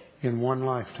in 1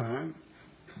 lifetime.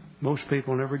 Most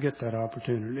people never get that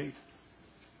opportunity.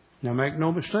 Now, make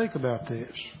no mistake about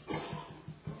this.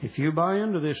 If you buy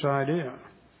into this idea,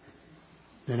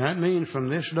 then that means from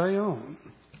this day on,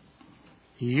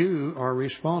 you are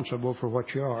responsible for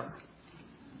what you are.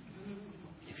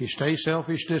 If you stay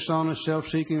selfish, dishonest,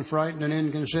 self-seeking, frightened, and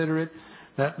inconsiderate,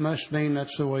 that must mean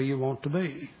that's the way you want to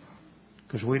be.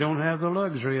 Because we don't have the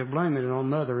luxury of blaming it on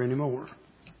Mother anymore.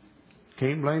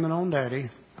 Can't blame it on Daddy.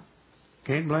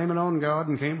 Can't blame it on God,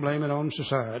 and can't blame it on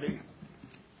society.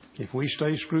 If we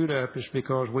stay screwed up, it's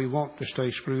because we want to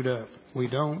stay screwed up. We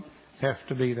don't have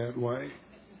to be that way.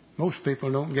 Most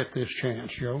people don't get this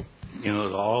chance, Joe. You know,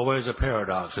 there's always a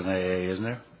paradox in AA, isn't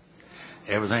there?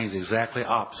 Everything's exactly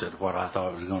opposite of what I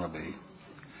thought it was going to be.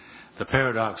 The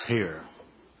paradox here,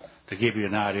 to give you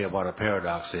an idea of what a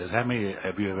paradox is, how many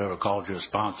of you have ever called your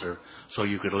sponsor so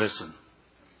you could listen?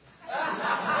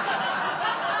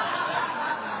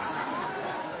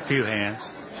 A few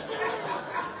hands.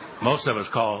 Most of us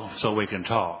call so we can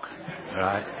talk,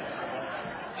 right?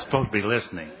 It's supposed to be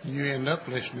listening. You end up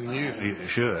listening, You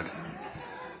should.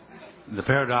 The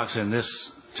paradox in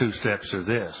this 2 steps is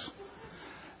this.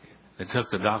 They took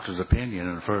the doctor's opinion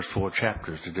in the first 4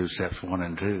 chapters to do steps 1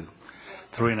 and 2.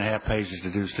 3.5 pages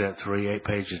to do step 3, 8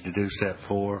 pages to do step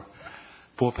 4,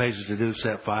 4 pages to do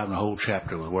step 5, and the whole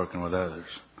chapter was working with others.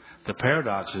 The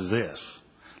paradox is this,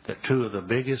 that 2 of the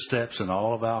biggest steps in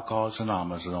all of Alcoholics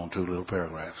Anonymous is on 2 little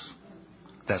paragraphs.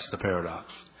 That's the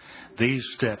paradox. These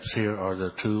steps here are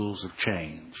the tools of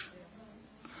change.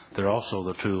 They're also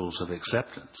the tools of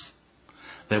acceptance.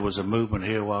 There was a movement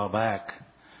here a while back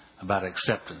about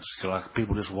acceptance. Like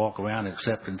people just walk around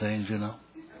accepting things, you know.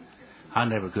 I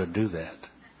never could do that.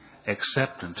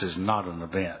 Acceptance is not an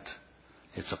event.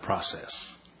 It's a process.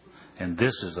 And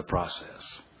this is a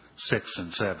process. 6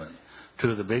 and 7.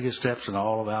 2 of the biggest steps in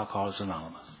all of Alcoholics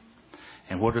Anonymous.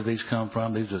 And where do these come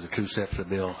from? These are the 2 steps that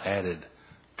Bill added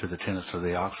to the tenets of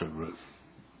the Oxford group.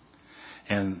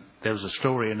 And there was a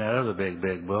story in that other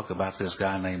big book about this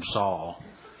guy named Saul,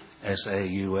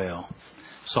 S-A-U-L.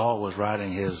 Saul was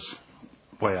riding his,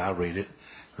 way I read it,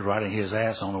 was riding his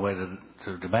ass on the way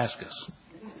to Damascus.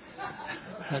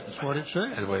 That's what it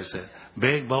said. That's what it said.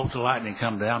 Big bolt of lightning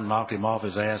come down and knocked him off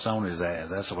his ass on his ass.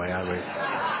 That's the way I read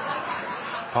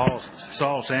it.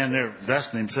 Saul standing there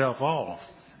dusting himself off.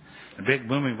 A big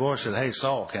booming voice said, "Hey,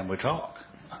 Saul, can we talk?"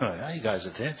 I you guys'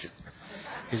 attention.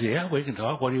 He said, "Yeah, we can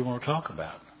talk. What do you want to talk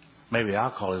about?" Maybe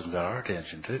alcoholism got our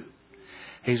attention too.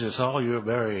 He said, "Saul, you're a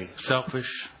very selfish,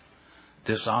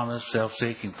 dishonest,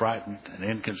 self-seeking, frightened, and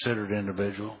inconsiderate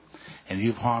individual, and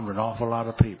you've harmed an awful lot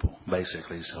of people,"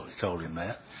 basically. So he told him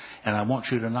that. "And I want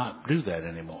you to not do that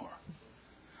anymore."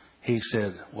 He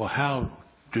said, "Well, how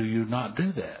do you not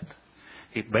do that?"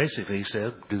 He basically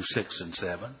said, "Do 6 and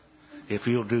 7. If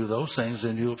you'll do those things,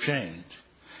 then you'll change.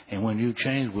 And when you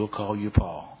change, we'll call you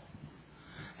Paul."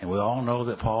 And we all know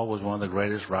that Paul was one of the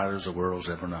greatest writers the world's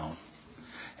ever known.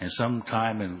 And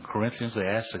sometime in Corinthians,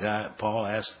 this guy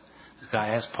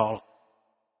asked Paul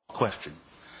a question.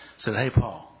 Said, "Hey,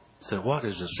 Paul," said, "what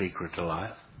is the secret to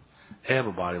life?"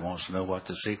 Everybody wants to know what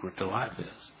the secret to life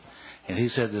is. And he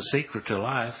said, "The secret to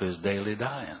life is daily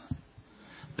dying."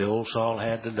 The old Saul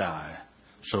had to die,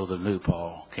 so the new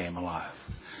Paul came alive.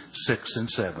 6 and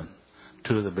 7,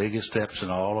 2 of the biggest steps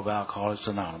in all of Alcoholics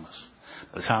Anonymous.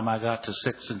 By the time I got to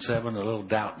 6 and 7, a little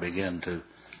doubt began to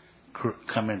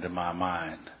come into my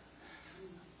mind.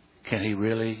 Can he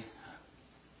really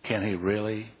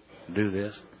do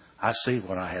this? I see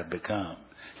what I have become.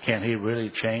 Can he really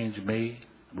change me?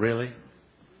 Really?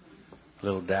 A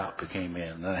little doubt became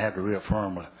in. And I had to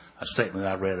reaffirm a statement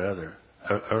I read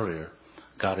earlier.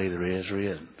 God either is or he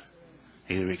isn't.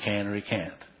 Either he can or he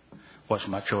can't. What's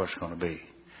my choice going to be?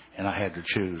 And I had to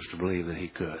choose to believe that he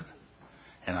could.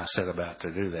 And I set about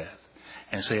to do that.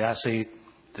 And see, I see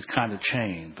the kind of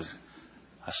change.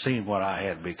 I seen what I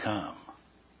had become.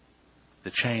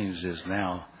 The change is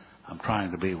now I'm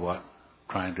trying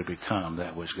to become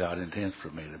that which God intends for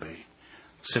me to be.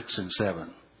 6 and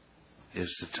 7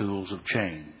 is the tools of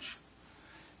change.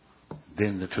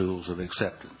 Then the tools of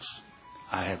acceptance.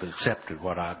 I have accepted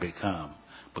what I've become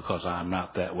because I'm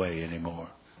not that way anymore.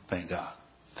 Thank God.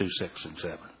 Through 6 and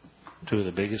 7. 2 of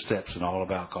the biggest steps in all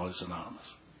of Alcoholics Anonymous.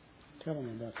 Tell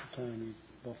them about the time you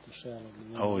bought the salad.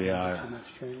 Oh, yeah.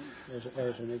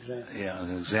 As an example. Yeah,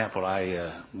 an example.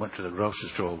 I went to the grocery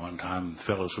store one time.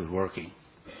 Phyllis was working.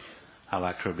 I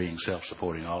liked her being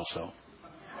self-supporting also.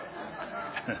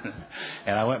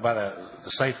 And I went by the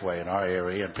Safeway in our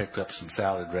area and picked up some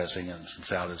salad dressing and some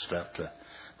salad stuff to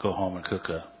go home and cook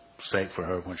a steak for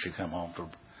her when she come home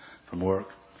from work.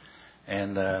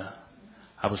 And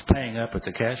I was paying up at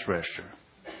the cash register,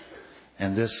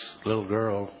 and this little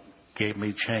girl gave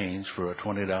me change for a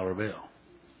 $20 bill,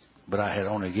 but I had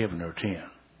only given her 10.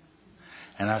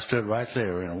 And I stood right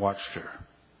there and watched her.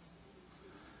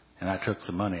 And I took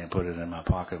the money and put it in my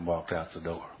pocket and walked out the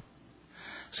door.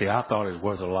 See, I thought it was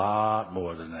worth a lot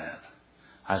more than that.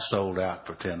 I sold out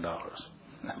for $10.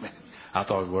 I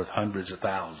thought it was worth hundreds of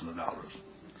thousands of dollars.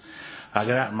 I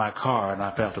got out in my car and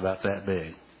I felt about that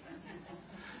big.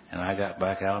 And I got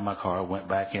back out of my car, went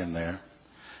back in there,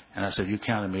 and I said, "You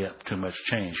counted me up too much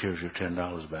change. Here's your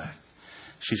 $10 back."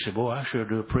 She said, "Boy, I sure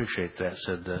do appreciate that."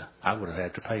 Said, "I would have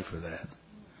had to pay for that,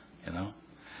 you know."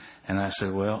 And I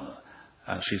said, "Well,"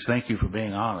 she said, "Thank you for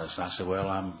being honest." I said, "Well,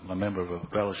 I'm a member of a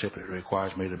fellowship that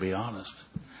requires me to be honest."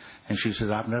 And she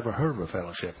said, "I've never heard of a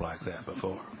fellowship like that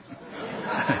before."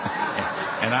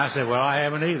 And I said, "Well, I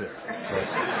haven't either."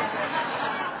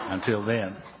 But until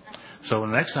then. So the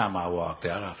next time I walked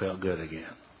out, I felt good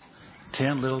again.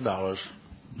 $10 little,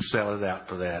 sell it out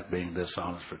for that, being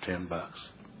dishonest for $10.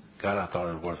 God, I thought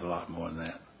it was worth a lot more than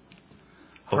that.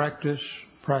 Practice,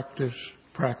 practice,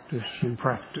 practice, and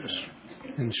practice.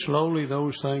 And slowly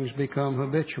those things become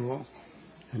habitual.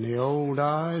 And the old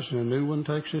dies and a new one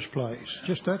takes its place.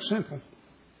 Just that simple.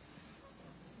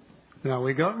 Now,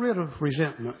 we got rid of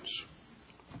resentments.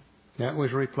 That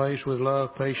was replaced with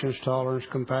love, patience, tolerance,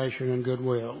 compassion, and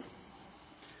goodwill.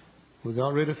 We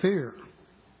got rid of fear.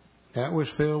 That was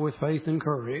filled with faith and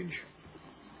courage.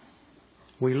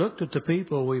 We looked at the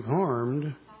people we've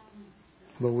harmed,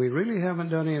 but we really haven't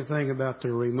done anything about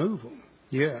the removal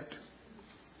yet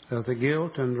of the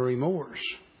guilt and the remorse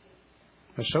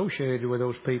associated with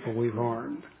those people we've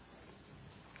harmed.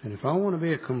 And if I want to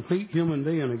be a complete human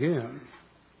being again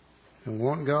and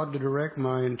want God to direct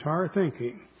my entire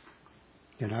thinking,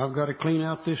 then I've got to clean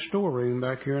out this storeroom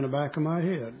back here in the back of my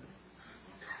head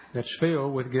that's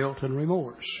filled with guilt and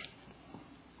remorse.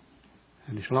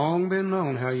 And it's long been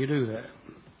known how you do that.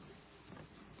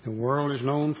 The world is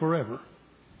known forever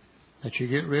that you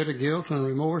get rid of guilt and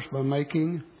remorse by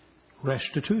making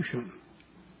restitution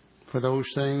for those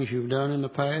things you've done in the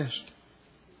past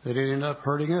that ended up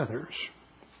hurting others.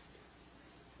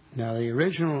 Now, the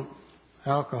original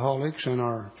alcoholics in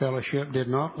our fellowship did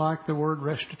not like the word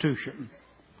restitution.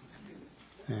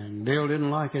 And Bill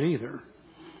didn't like it either.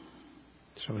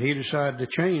 So he decided to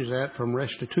change that from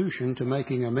restitution to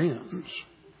making amends,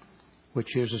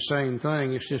 which is the same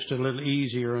thing. It's just a little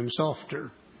easier and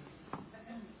softer.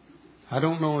 I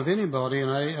don't know of anybody in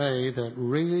AA that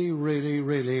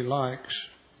really likes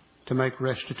to make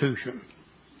restitution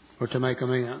or to make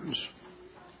amends.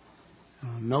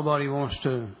 Nobody wants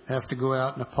to have to go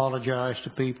out and apologize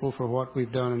to people for what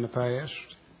we've done in the past.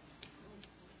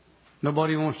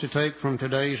 Nobody wants to take from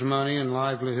today's money and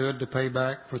livelihood to pay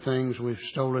back for things we've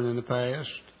stolen in the past.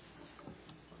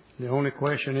 The only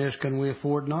question is, can we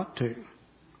afford not to?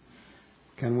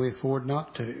 Can we afford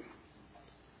not to?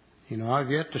 You know, I've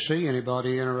yet to see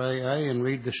anybody enter AA and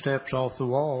read the steps off the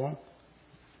wall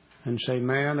and say,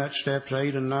 man, that steps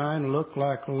 8 and 9 look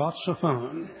like lots of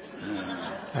fun.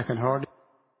 I can hardly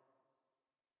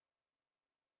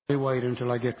wait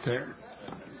until I get there.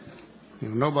 You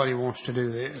know, nobody wants to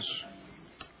do this.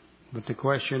 But the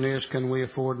question is, can we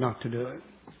afford not to do it?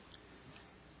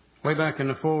 Way back in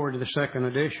the forward to the second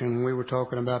edition, we were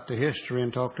talking about the history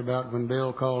and talked about when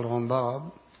Bill called on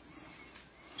Bob.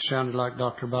 It sounded like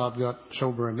Dr. Bob got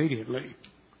sober immediately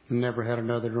and never had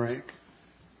another drink.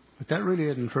 But that really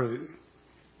isn't true.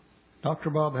 Dr.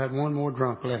 Bob had one more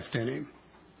drunk left in him.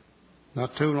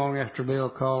 Not too long after Bill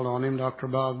called on him, Dr.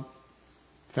 Bob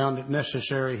found it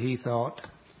necessary, he thought,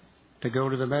 to go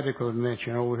to the medical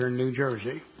convention over here in New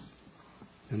Jersey.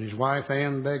 And his wife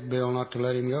Ann begged Bill not to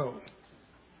let him go.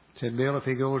 Said, Bill, if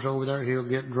he goes over there, he'll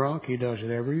get drunk. He does it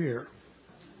every year.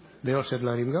 Bill said,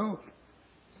 let him go.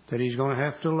 Said he's going to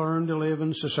have to learn to live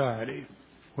in society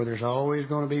where there's always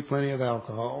going to be plenty of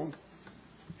alcohol.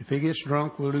 If he gets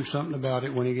drunk, we'll do something about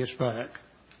it when he gets back.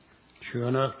 Sure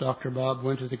enough, Dr. Bob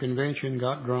went to the convention,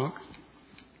 got drunk,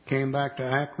 came back to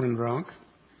Akron drunk,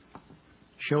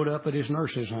 showed up at his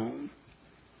nurse's home.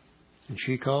 And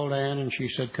she called Ann and she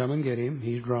said, come and get him.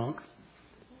 He's drunk.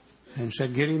 And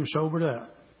said, get him sobered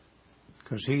up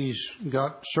because he's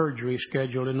got surgery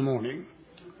scheduled in the morning.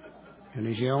 And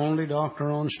he's the only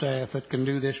doctor on staff that can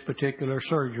do this particular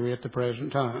surgery at the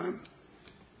present time.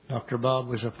 Dr. Bob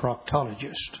was a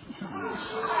proctologist.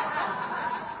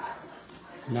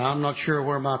 Now, I'm not sure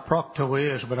where my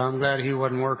procto is, but I'm glad he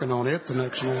wasn't working on it the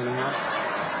next morning.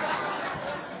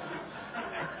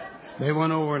 They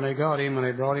went over and they got him and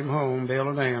they brought him home, Bill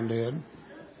and Ann did.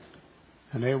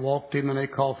 And they walked him and they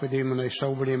coffeed him and they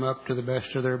sobered him up to the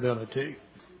best of their ability.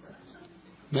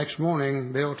 Next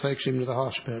morning, Bill takes him to the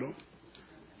hospital.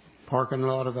 Parking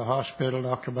lot of the hospital,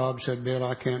 Dr. Bob said, Bill,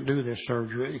 I can't do this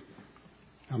surgery.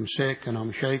 I'm sick and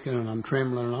I'm shaking and I'm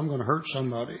trembling and I'm going to hurt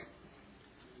somebody.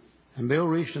 And Bill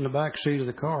reached in the back seat of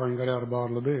the car and got out a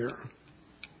bottle of beer.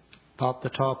 Popped the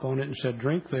top on it and said,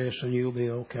 drink this and you'll be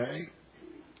okay.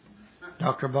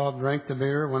 Dr. Bob drank the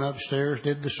beer, went upstairs,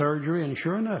 did the surgery, and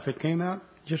sure enough, it came out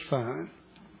just fine.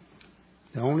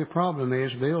 The only problem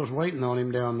is Bill's waiting on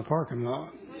him down in the parking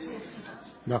lot.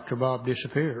 Dr. Bob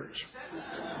disappears.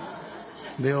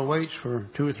 Bill waits for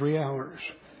 2 or 3 hours.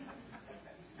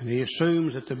 And he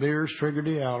assumes that the beer's triggered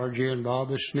the allergy and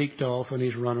Bob has sneaked off and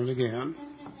he's running again.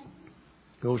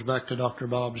 Goes back to Dr.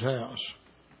 Bob's house.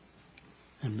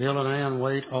 And Bill and Ann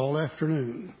wait all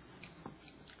afternoon.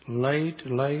 Late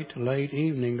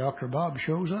evening, Dr. Bob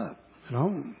shows up at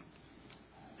home.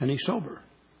 And he's sober.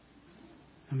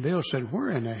 And Bill said, where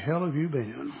in the hell have you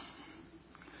been?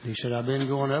 He said, I've been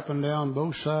going up and down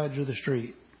both sides of the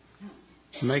street,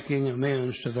 making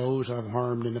amends to those I've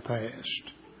harmed in the past.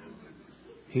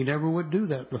 He never would do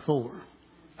that before.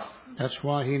 That's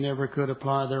why he never could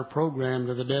apply their program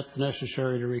to the depth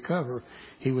necessary to recover.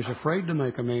 He was afraid to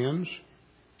make amends.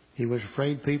 He was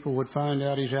afraid people would find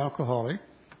out he's alcoholic,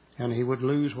 and he would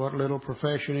lose what little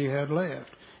profession he had left.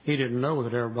 He didn't know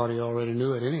that everybody already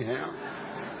knew it anyhow.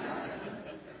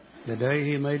 The day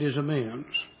he made his amends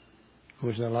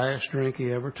was the last drink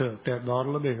he ever took, that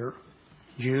bottle of beer,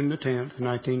 June the 10th,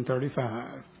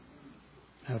 1935.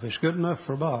 Now, if it's good enough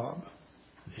for Bob,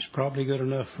 it's probably good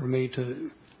enough for me,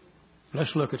 too.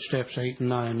 Let's look at steps 8 and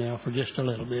 9 now for just a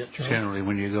little bit, Charlie. Generally,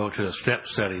 when you go to a step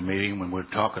study meeting, when we're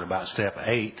talking about step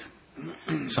 8,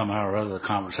 somehow or other the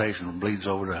conversation bleeds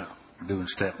over to doing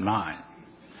step 9.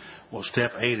 Well,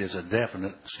 step 8 is a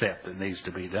definite step that needs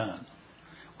to be done.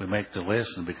 We make the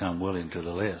list and become willing to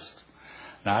the list.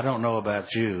 Now, I don't know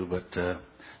about you, but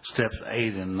steps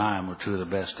 8 and 9 were 2 of the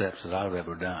best steps that I've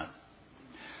ever done.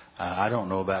 I don't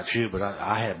know about you, but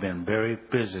I have been very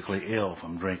physically ill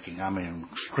from drinking. I mean,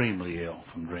 extremely ill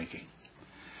from drinking.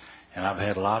 And I've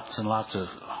had lots and lots of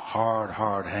hard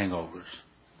hangovers,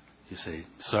 you see,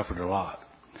 suffered a lot.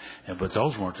 But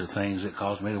those weren't the things that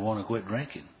caused me to want to quit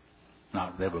drinking.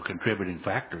 Not they were contributing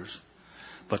factors.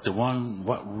 But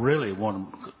what really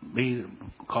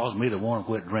caused me to want to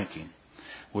quit drinking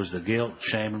was the guilt,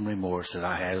 shame, and remorse that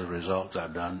I had as a result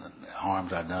I've done,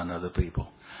 harms I've done to other people.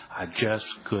 I just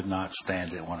could not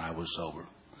stand it when I was sober.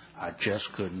 I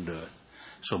just couldn't do it.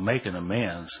 So making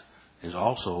amends is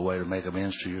also a way to make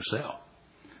amends to yourself.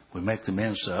 We make the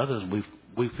amends to others, and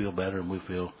we feel better and we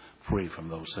feel free from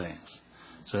those things.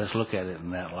 So let's look at it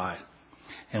in that light.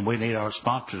 And we need our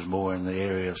sponsors more in the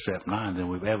area of step 9 than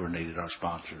we've ever needed our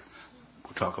sponsor.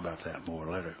 We'll talk about that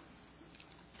more later.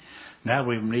 Now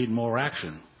we need more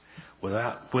action,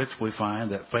 without which we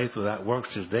find that faith without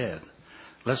works is dead.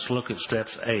 Let's look at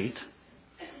steps 8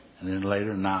 and then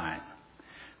later 9.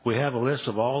 We have a list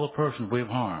of all the persons we've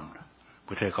harmed.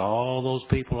 We take all those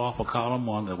people off of column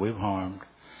 1 that we've harmed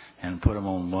and put them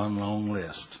on one long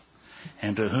list,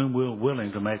 and to whom we're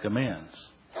willing to make amends.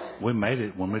 We made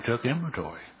it when we took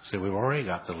inventory. See, we've already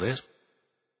got the list.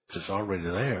 It's already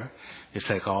there. Just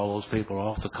take all those people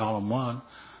off the column 1,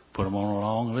 put them on a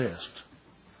long list.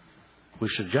 We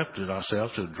subjected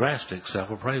ourselves to drastic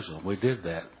self-appraisal. We did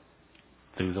that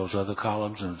through those other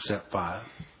columns in step 5.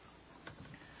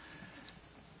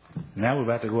 Now we're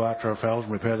about to go out to our fellows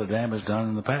and repair the damage done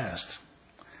in the past.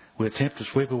 We attempt to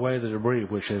sweep away the debris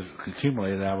which has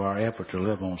accumulated out of our effort to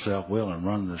live on self-will and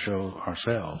run the show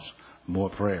ourselves. More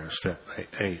prayer, step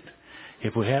 8.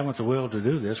 If we haven't the will to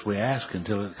do this, we ask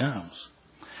until it comes.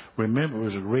 Remember, it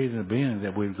was agreed in the beginning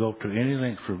that we'd go to any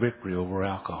length for victory over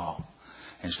alcohol.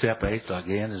 And step 8,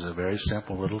 again, is a very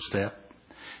simple little step.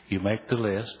 You make the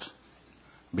list,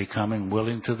 becoming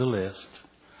willing to the list.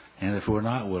 And if we're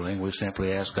not willing, we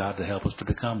simply ask God to help us to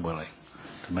become willing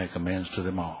to make amends to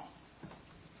them all.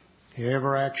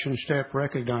 Every action step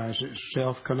recognizes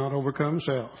self cannot overcome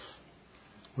self.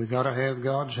 We've got to have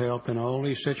God's help in all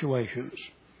these situations.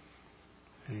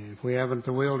 And if we haven't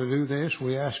the will to do this,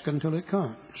 we ask until it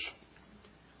comes.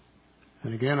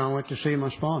 And again, I went to see my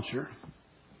sponsor.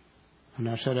 And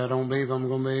I said, I don't believe I'm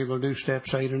going to be able to do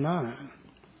steps 8 and 9.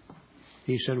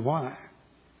 He said, why?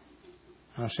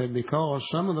 I said, because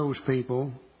some of those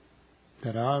people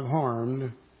that I've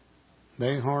harmed,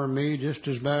 they harm me just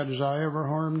as bad as I ever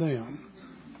harmed them.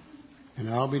 And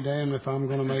I'll be damned if I'm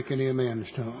going to make any amends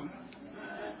to them.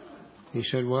 He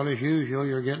said, well, as usual,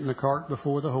 you're getting the cart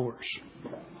before the horse.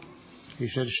 He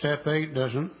said, step 8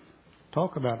 doesn't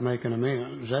talk about making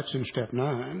amends. That's in step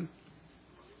 9.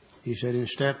 He said, in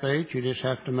step 8, you just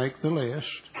have to make the list,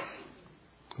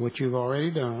 which you've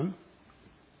already done,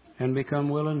 and become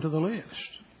willing to the list.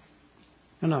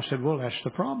 And I said, well, that's the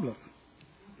problem.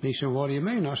 He said, what do you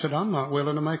mean? I said, I'm not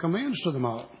willing to make amends to them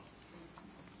all.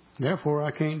 Therefore,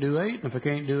 I can't do 8, and if I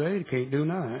can't do 8, I can't do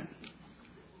 9.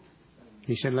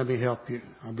 He said, let me help you.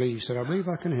 I believe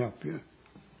I can help you.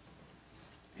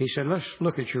 He said, let's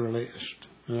look at your list.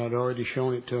 And I'd already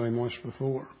shown it to him once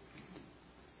before.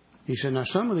 He said, now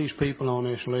some of these people on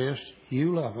this list,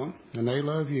 you love them, and they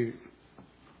love you.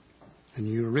 And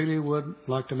you really would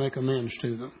like to make amends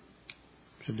to them.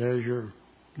 So there's your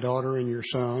daughter and your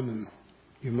son and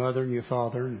your mother and your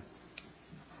father. And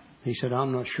he said,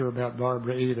 I'm not sure about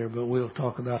Barbara either, but we'll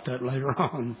talk about that later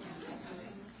on.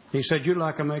 He said, you'd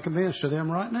like to make amends to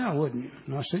them right now, wouldn't you?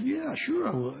 And I said, yeah, sure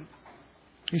I would.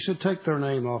 He said, take their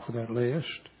name off of that list,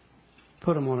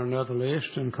 put them on another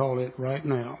list, and call it right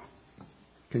now.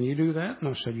 Can you do that? And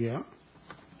I said, yeah.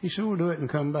 He said, we'll do it and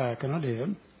come back. And I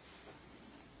did.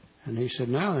 And he said,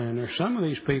 now then, there's some of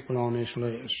these people on this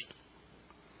list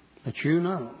that you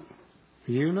know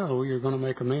you're going to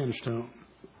make amends to them.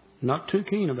 Not too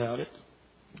keen about it,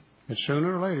 but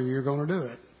sooner or later you're going to do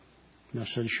it. And I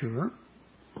said, sure.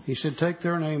 He said, take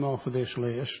their name off of this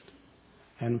list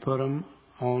and put them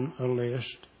on a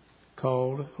list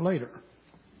called later.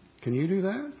 Can you do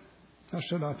that? I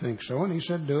said, I think so. And he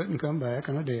said, do it and come back.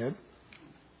 And I did.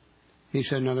 He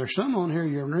said, now there's some on here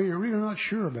you're really not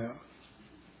sure about.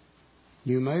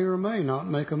 You may or may not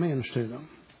make amends to them.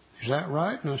 Is that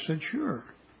right? And I said, sure.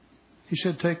 He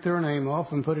said, take their name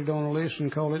off and put it on a list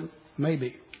and call it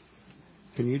maybe.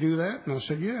 Can you do that? And I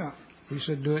said, yeah. He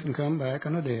said, do it and come back.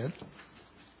 And I did.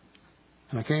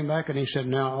 And I came back and he said,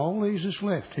 now all these that's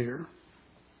left here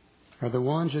are the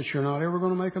ones that you're not ever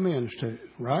going to make amends to,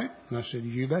 right? And I said,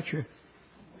 you betcha.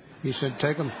 He said,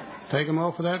 take them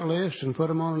off of that list and put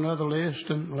them on another list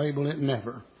and label it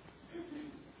never.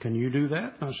 Can you do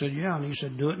that? And I said, yeah. And he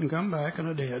said, do it and come back. And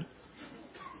I did. And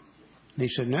he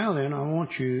said, now then, I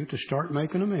want you to start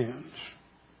making amends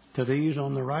to these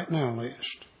on the right now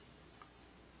list.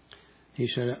 He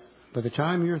said, by the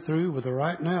time you're through with the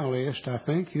right now list, I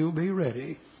think you'll be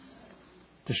ready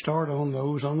to start on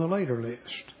those on the later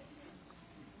list.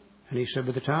 And he said,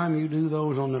 by the time you do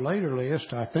those on the later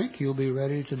list, I think you'll be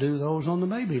ready to do those on the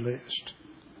maybe list.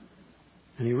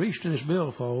 And he reached in his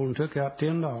billfold and took out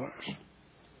 $10.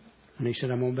 And he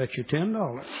said, I'm going to bet you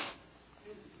 $10.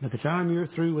 By the time you're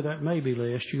through with that maybe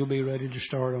list, you'll be ready to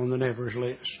start on the nevers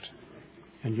list.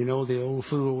 And you know the old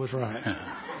fool was right.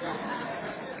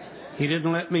 He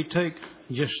didn't let me take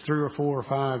just 3 or 4 or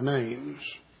 5 names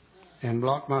and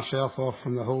block myself off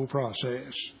from the whole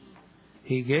process.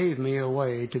 He gave me a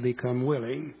way to become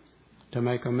willing to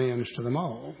make amends to them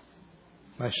all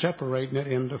by separating it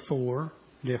into 4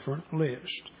 different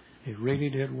lists. It really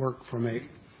did work for me.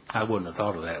 I wouldn't have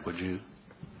thought of that, would you?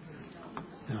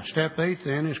 Now, step 8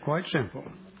 then is quite simple.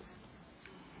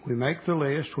 We make the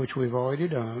list, which we've already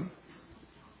done.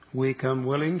 We come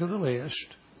willing to the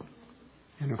list.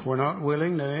 And if we're not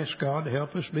willing, then ask God to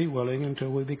help us be willing until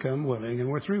we become willing. And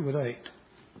we're through with 8.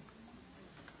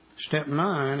 Step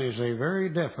 9 is a very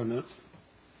definite,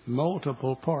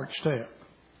 multiple part step.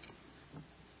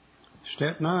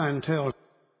 Step 9 tells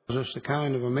us the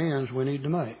kind of amends we need to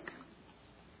make.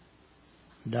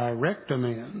 Direct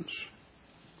amends.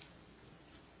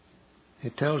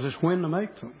 It tells us when to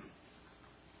make them.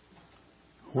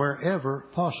 Wherever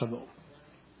possible.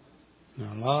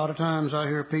 Now, a lot of times I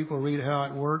hear people read how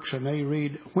it works and they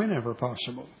read whenever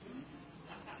possible.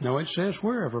 No, it says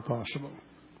wherever possible.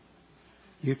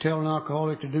 You tell an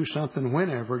alcoholic to do something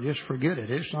whenever, just forget it.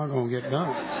 It's not going to get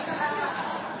done.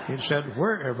 It said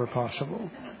wherever possible.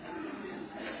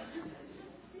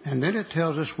 And then it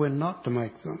tells us when not to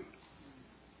make them,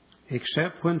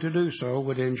 except when to do so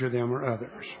would injure them or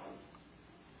others.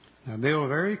 Now, Bill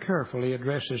very carefully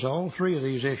addresses all 3 of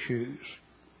these issues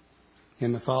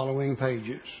in the following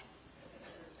pages,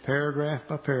 paragraph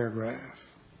by paragraph.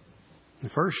 The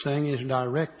first thing is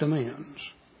direct amends.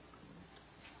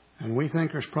 And we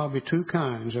think there's probably 2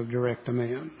 kinds of direct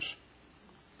amends.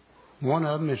 One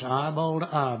of them is eyeball to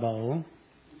eyeball,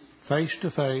 face to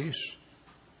face,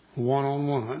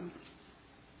 one-on-one.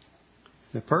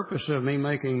 The purpose of me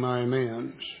making my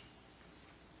amends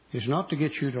is not to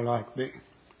get you to like me.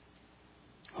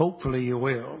 Hopefully you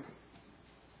will.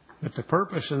 But the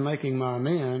purpose in making my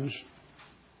amends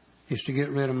is to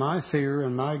get rid of my fear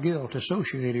and my guilt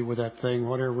associated with that thing,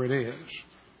 whatever it is.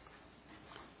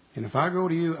 And if I go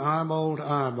to you eyeball to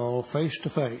eyeball, face to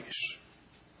face,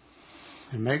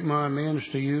 and make my amends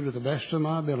to you to the best of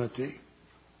my ability,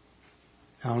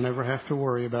 I'll never have to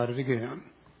worry about it again.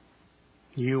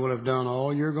 You will have done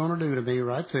all you're going to do to me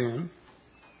right then.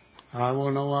 I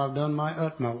will know I've done my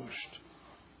utmost,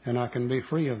 and I can be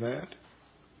free of that.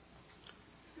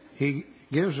 He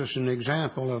gives us an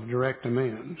example of direct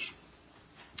amends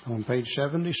on page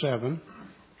 77,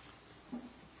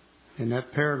 in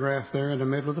that paragraph there in the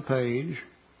middle of the page.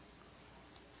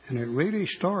 And it really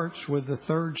starts with the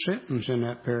 3rd sentence in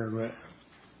that paragraph.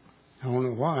 I don't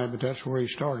know why, but that's where he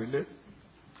started it.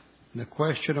 The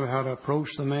question of how to approach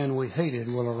the man we hated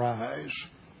will arise.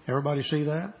 Everybody see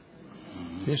that?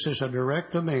 This is a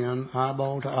direct amend,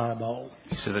 eyeball to eyeball.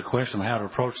 He said the question of how to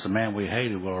approach the man we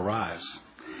hated will arise.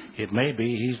 It may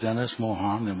be he's done us more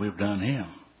harm than we've done him.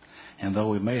 And though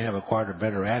we may have acquired a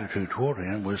better attitude toward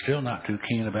him, we're still not too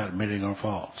keen about admitting our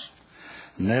faults.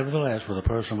 Nevertheless, with a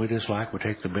person we dislike, we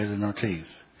take the bit in our teeth.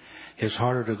 It's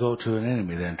harder to go to an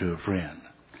enemy than to a friend.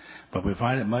 But we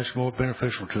find it much more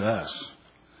beneficial to us.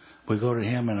 We go to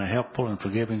him in a helpful and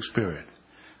forgiving spirit,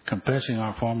 confessing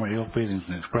our former ill feelings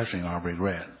and expressing our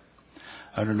regret.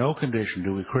 Under no condition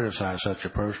do we criticize such a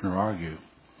person or argue.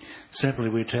 Simply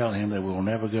we tell him that we will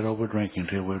never get over drinking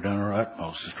until we've done our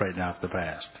utmost to straighten out the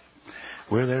past.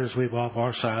 We're there to sweep off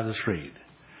our side of the street,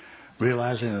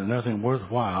 realizing that nothing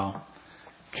worthwhile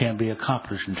can be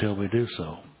accomplished until we do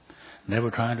so.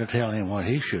 Never trying to tell him what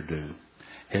he should do.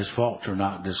 His faults are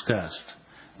not discussed.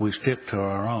 We stick to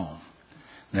our own.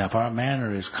 Now, if our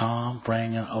manner is calm,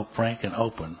 frank, and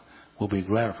open, we'll be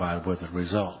gratified with the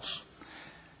results.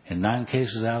 In 9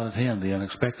 cases out of 10, the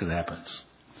unexpected happens.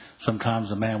 Sometimes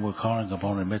the man we're calling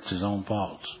upon admits his own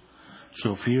faults.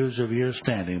 So feuds of years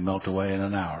standing melt away in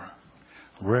an hour.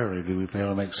 Rarely do we fail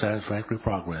to make satisfactory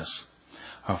progress.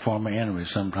 Our former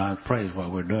enemies sometimes praise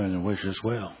what we're doing and wish us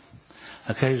well.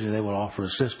 Occasionally they will offer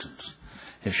assistance.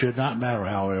 It should not matter,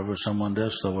 however, if someone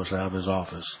does throw us out of his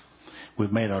office.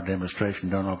 We've made our demonstration,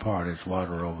 done our part. It's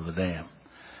water over the dam.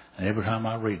 And every time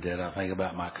I read that, I think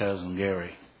about my cousin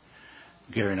Gary.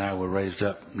 Gary and I were raised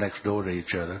up next door to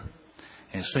each other.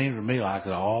 And it seemed to me like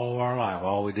that all of our life,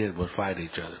 all we did was fight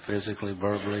each other, physically,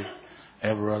 verbally,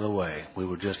 every other way. We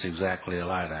were just exactly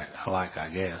alike, I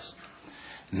guess.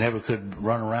 Never could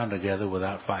run around together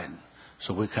without fighting.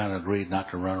 So we kind of agreed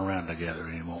not to run around together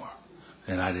anymore.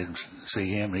 And I didn't see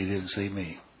him, and he didn't see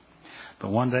me. But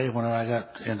one day when I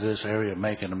got into this area of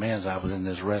making amends, I was in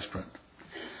this restaurant.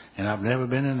 And I've never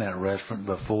been in that restaurant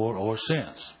before or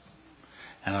since.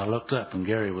 And I looked up, and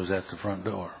Gary was at the front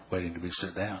door waiting to be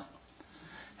sit down.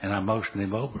 And I motioned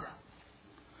him over.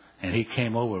 And he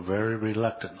came over very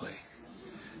reluctantly.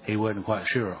 He wasn't quite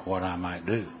sure what I might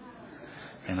do.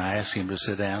 And I asked him to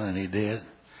sit down, and he did.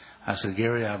 I said,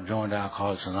 Gary, I've joined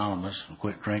Alcoholics Anonymous and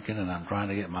quit drinking, and I'm trying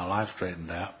to get my life straightened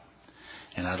out.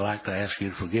 And I'd like to ask you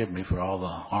to forgive me for all the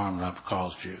harm that I've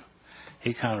caused you.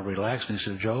 He kind of relaxed, and he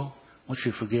said, Joe, won't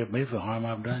you forgive me for the harm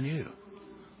I've done you?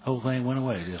 The whole thing went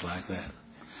away just like that.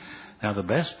 Now, the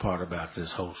best part about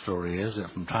this whole story is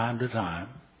that from time to time,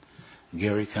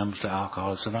 Gary comes to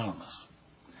Alcoholics Anonymous.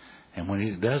 And when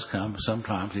he does come,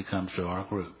 sometimes he comes to our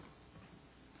group.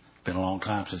 It's been a long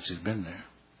time since he's been there.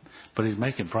 But he's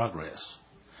making progress.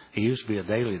 He used to be a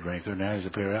daily drinker, now he's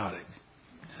a periodic.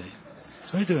 See?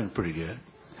 So he's doing pretty good.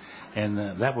 And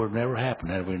that would have never happened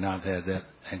had we not had that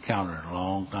encounter a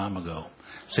long time ago.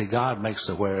 See, God makes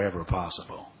the wherever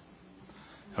possible.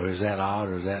 Or is that odd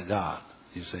or is that God?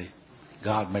 You see?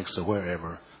 God makes the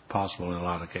wherever possible in a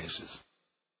lot of cases.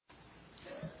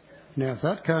 Now, if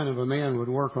that kind of a man would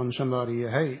work on somebody you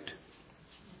hate,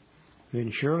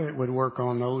 then surely it would work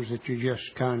on those that you just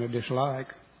kind of dislike.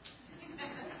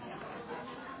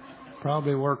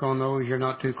 Probably work on those you're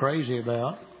not too crazy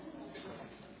about.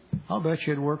 I'll bet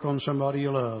you it'd work on somebody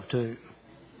you love, too.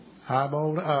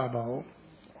 Eyeball to eyeball,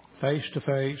 face to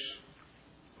face,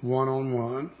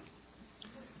 one-on-one.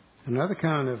 Another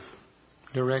kind of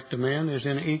direct a man is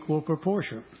in equal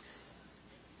proportion.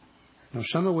 Now,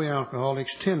 some of we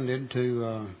alcoholics tended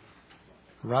to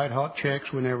write hot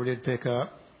checks we never did pick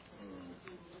up,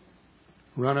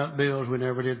 run up bills we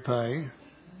never did pay,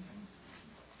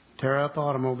 tear up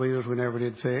automobiles we never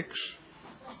did fix.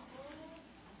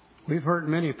 We've hurt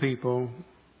many people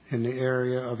in the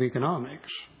area of economics.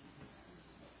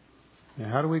 Now,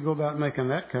 how do we go about making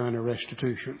that kind of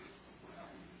restitution?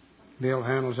 Bill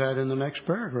handles that in the next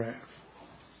paragraph.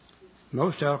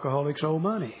 Most alcoholics owe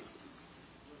money.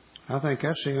 I think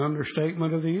that's the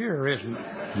understatement of the year, isn't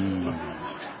it?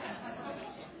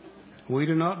 We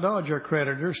do not dodge our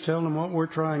creditors, tell them what we're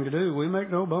trying to do. We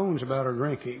make no bones about our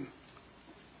drinking.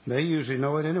 They usually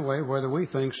know it anyway, whether we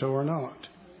think so or not.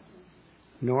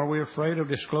 Nor are we afraid of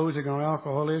disclosing our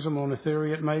alcoholism on the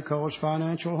theory it may cause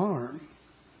financial harm.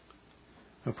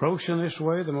 Approaching this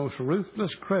way, the most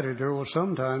ruthless creditor will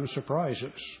sometimes surprise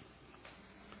us.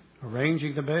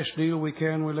 Arranging the best deal we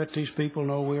can, we let these people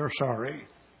know we are sorry.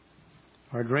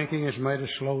 Our drinking has made us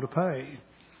slow to pay.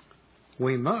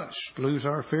 We must lose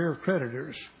our fear of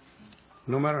creditors,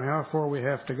 no matter how far we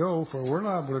have to go, for we're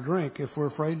liable to drink if we're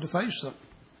afraid to face them.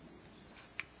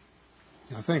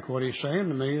 I think what he's saying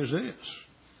to me is this,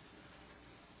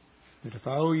 that if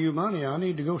I owe you money, I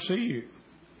need to go see you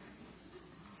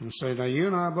and say, now you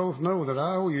and I both know that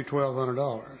I owe you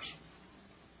 $1,200.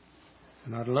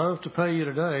 And I'd love to pay you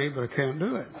today, but I can't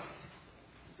do it.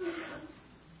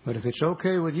 But if it's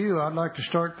okay with you, I'd like to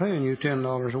start paying you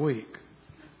 $10 a week.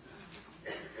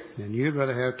 And you'd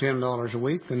rather have $10 a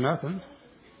week than nothing.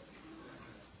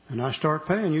 And I start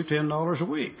paying you $10 a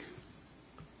week.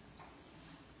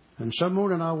 And some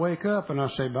morning I wake up and I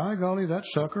say, by golly, that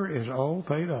sucker is all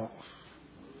paid off.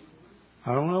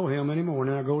 I don't owe him anymore.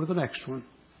 Now I go to the next one.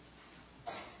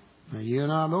 Now you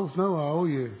and I both know I owe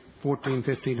you $1,400,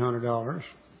 $1,500.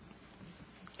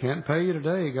 Can't pay you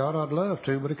today. God, I'd love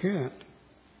to, but I can't.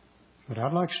 But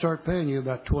I'd like to start paying you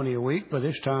about $20 a week. By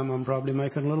this time, I'm probably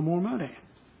making a little more money.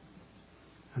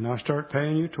 And I start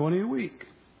paying you $20 a week.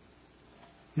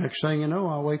 Next thing you know,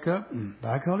 I wake up and,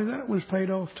 by golly, that one's paid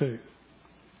off too.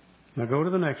 Now go to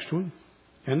the next one,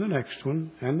 and the next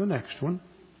one, and the next one.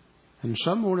 And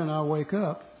some morning I wake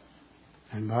up,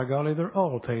 and by golly, they're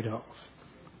all paid off.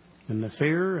 And the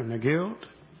fear and the guilt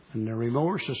and the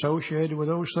remorse associated with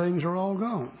those things are all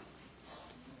gone.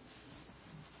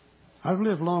 I've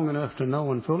lived long enough to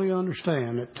know and fully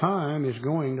understand that time is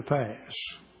going to pass.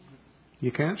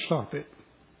 You can't stop it.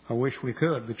 I wish we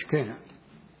could, but you can't.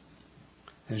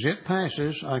 As it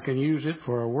passes, I can use it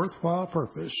for a worthwhile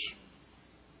purpose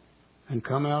and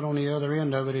come out on the other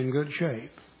end of it in good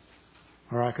shape.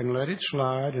 Or I can let it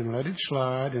slide and let it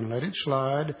slide and let it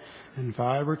slide, and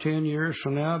 5 or 10 years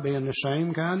from now be in the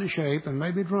same kind of shape and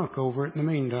maybe drunk over it in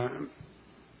the meantime.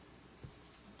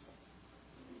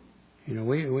 You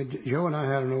know, Joe and I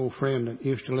had an old friend that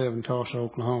used to live in Tulsa,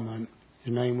 Oklahoma, and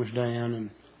his name was Dan, and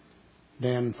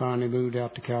Dan finally moved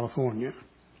out to California.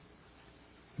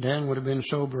 Dan would have been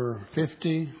sober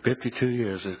 52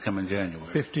 years this coming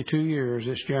January. 52 years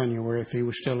this January if he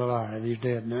was still alive. He's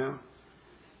dead now.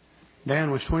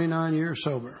 Dan was 29 years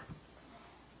sober.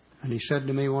 And he said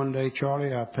to me one day,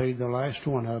 Charlie, I paid the last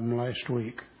one of them last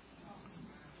week.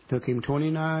 Took him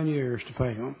 29 years to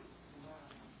pay them.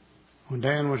 When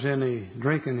Dan was in the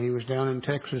drinking, he was down in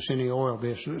Texas in the oil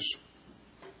business.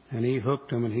 And he hooked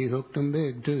them, and he hooked them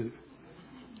big, too.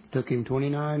 Took him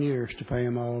 29 years to pay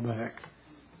them all back.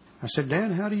 I said,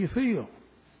 Dan, how do you feel?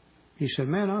 He said,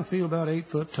 man, I feel about 8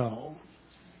 foot tall.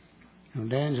 You know,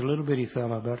 Dan's a little bitty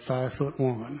fella, about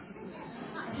 5'1".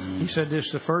 He said, this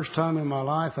is the first time in my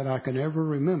life that I can ever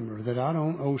remember that I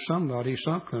don't owe somebody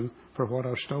something for what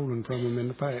I've stolen from him in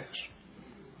the past.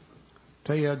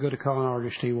 Tell you how good a con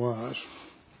artist he was.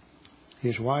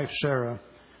 His wife, Sarah,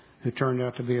 who turned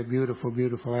out to be a beautiful,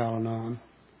 beautiful Al-Anon,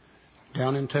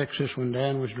 down in Texas when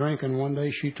Dan was drinking, one day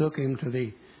she took him to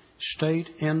the State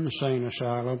Insane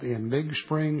Asylum in Big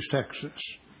Springs, Texas,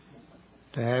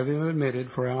 to have him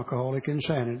admitted for alcoholic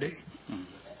insanity.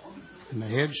 And the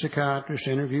head psychiatrist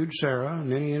interviewed Sarah,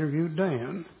 and then he interviewed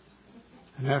Dan.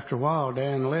 And after a while,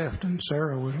 Dan left, and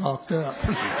Sarah was locked up.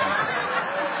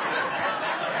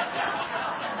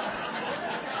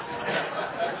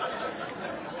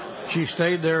 She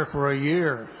stayed there for a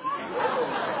year.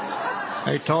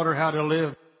 They taught her how to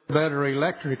live better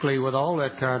electrically with all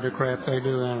that kind of crap they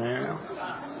do down there.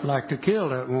 Like to kill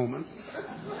that woman.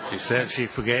 She said she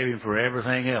forgave him for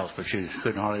everything else, but she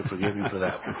couldn't hardly forgive him for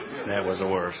that. That was the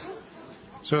worst.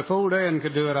 So if old Dan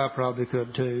could do it, I probably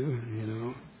could too, you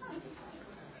know.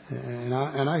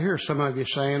 And I hear some of you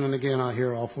saying, and again I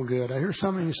hear awful good, I hear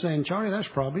some of you saying, Charlie, that's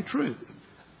probably true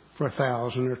for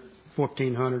 $1,000 or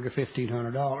 $1,400 or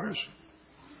 $1,500.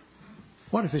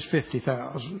 What if it's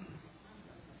 $50,000?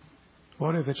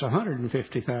 What if it's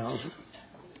 $150,000?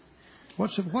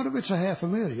 What if it's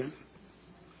 $500,000?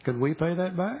 Could we pay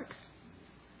that back?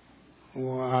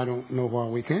 Well, I don't know why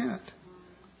we can't.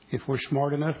 If we're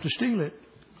smart enough to steal it,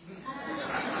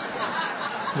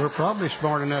 we're probably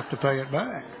smart enough to pay it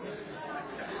back.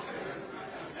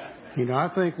 You know, I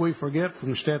think we forget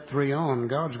from step 3 on,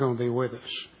 God's going to be with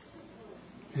us.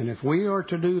 And if we are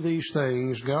to do these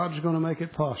things, God's going to make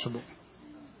it possible,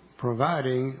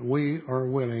 providing we are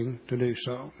willing to do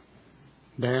so.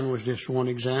 Dan was just one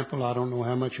example. I don't know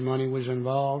how much money was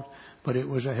involved, but it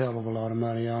was a hell of a lot of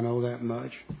money. I know that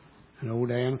much. And old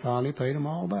Dan finally paid them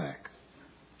all back.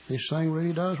 This thing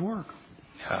really does work.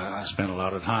 I spent a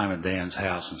lot of time at Dan's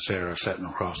house, and Sarah sitting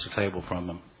across the table from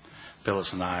him.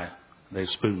 Phyllis and I, they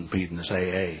spoon-feeding us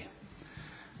AA.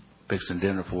 Fixing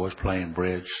dinner for us, playing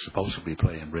bridge, supposed to be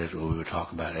playing bridge, but we were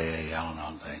talking about AA,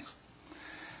 Al-Anon things.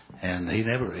 And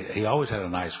he always had a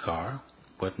nice car.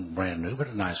 Wasn't brand new, but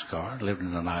a nice car. Lived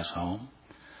in a nice home.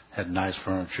 Had nice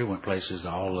furniture. Went places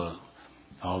all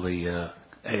the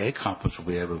AA conference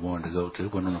we ever wanted to go to.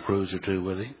 Went on a cruise or two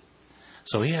with him.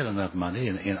 So he had enough money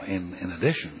in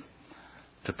addition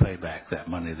to pay back that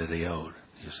money that he owed,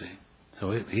 you see.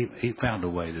 So he found a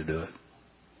way to do it.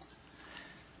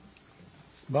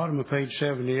 Bottom of page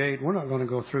 78, we're not going to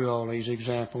go through all these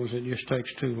examples. It just takes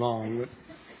too long. But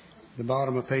the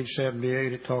bottom of page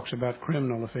 78, it talks about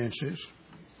criminal offenses.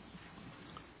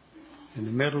 In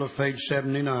the middle of page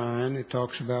 79, it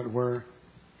talks about where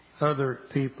other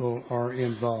people are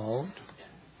involved.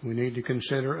 We need to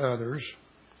consider others.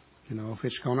 You know, if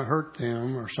it's going to hurt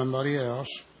them or somebody else,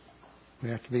 we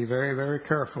have to be very, very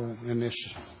careful in this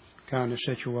kind of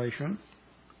situation.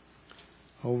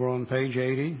 Over on page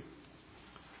 80,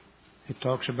 it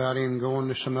talks about him going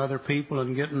to some other people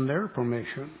and getting their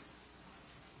permission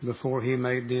before he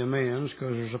made the amends,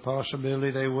 because there's a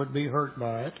possibility they would be hurt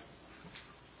by it.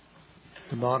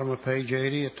 At the bottom of page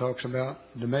 80, it talks about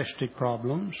domestic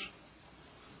problems.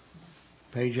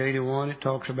 Page 81, it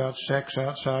talks about sex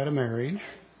outside of marriage.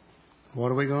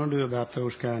 What are we going to do about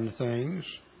those kind of things?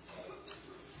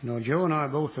 You know, Joe and I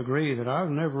both agree that I've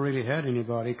never really had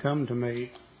anybody come to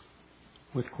me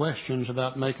with questions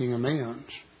about making amends.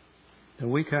 That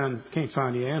we can't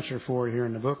find the answer for it here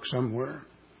in the book somewhere.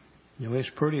 You know, it's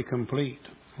pretty complete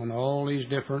on all these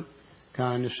different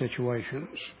kind of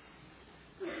situations.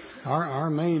 Our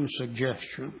main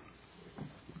suggestion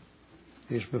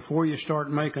is before you start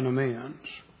making amends,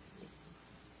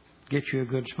 get you a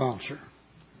good sponsor.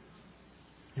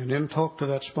 And then talk to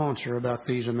that sponsor about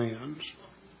these amends.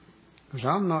 Because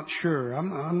I'm not sure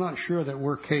that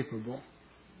we're capable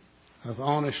of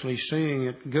honestly seeing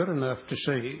it good enough to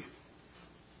see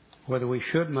whether we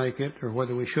should make it or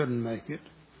whether we shouldn't make it,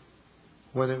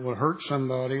 whether it will hurt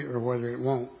somebody or whether it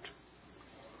won't.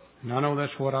 And I know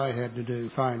that's what I had to do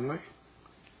finally.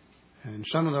 And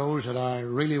some of those that I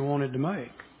really wanted to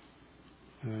make,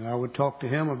 and I would talk to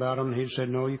him about them, and he said,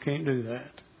 no, you can't do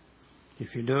that.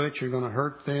 If you do it, you're going to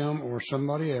hurt them or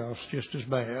somebody else just as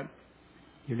bad.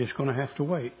 You're just going to have to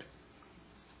wait.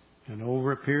 And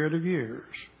over a period of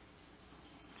years,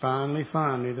 finally,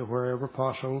 that wherever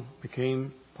possible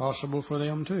became possible for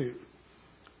them too.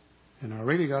 And I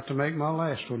really got to make my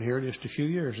last one here just a few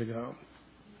years ago.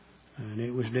 And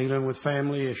it was dealing with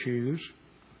family issues.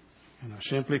 And I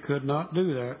simply could not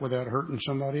do that without hurting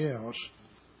somebody else.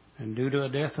 And due to a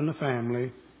death in the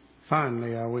family,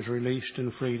 finally I was released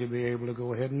and free to be able to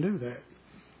go ahead and do that.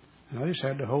 And I just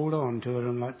had to hold on to it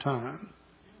in that time.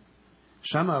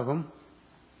 Some of them,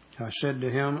 I said to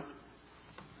him,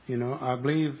 I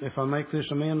believe if I make this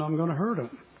amend, I'm going to hurt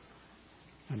them.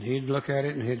 And he'd look at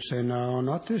it and he'd say, no,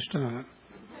 not this time.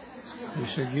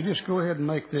 He said, you just go ahead and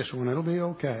make this one. It'll be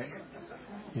okay.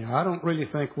 I don't really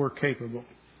think we're capable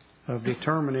of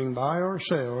determining by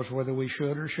ourselves whether we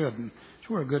should or shouldn't. That's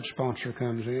where a good sponsor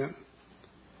comes in.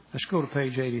 Let's go to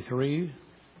page 83,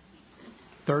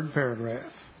 third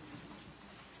paragraph.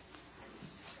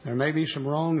 There may be some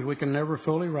wrongs we can never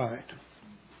fully right.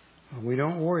 We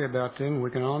don't worry about them.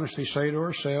 We can honestly say to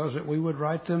ourselves that we would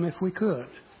right them if we could.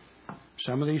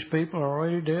 Some of these people are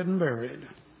already dead and buried.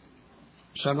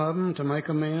 Some of them, to make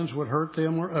amends, would hurt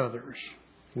them or others.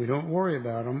 We don't worry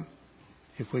about them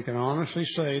if we can honestly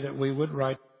say that we would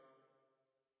right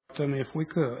them if we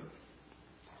could.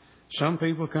 Some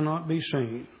people cannot be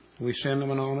seen. We send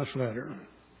them an honest letter.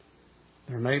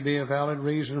 There may be a valid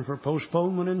reason for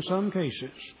postponement in some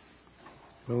cases,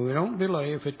 but we don't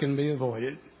delay if it can be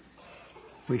avoided.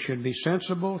 We should be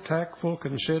sensible, tactful,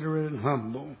 considerate, and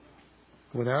humble,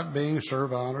 without being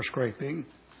servile or scraping.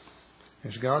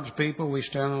 As God's people, we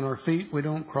stand on our feet. We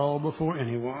don't crawl before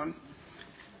anyone.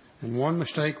 And one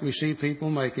mistake we see people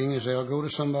making is they'll go to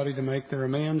somebody to make their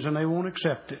amends and they won't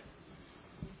accept it.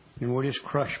 And we're just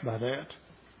crushed by that.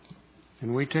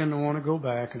 And we tend to want to go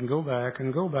back and go back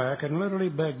and go back and literally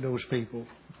beg those people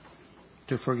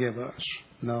to forgive us.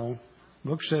 No. The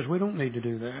book says we don't need to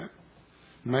do that.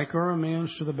 Make our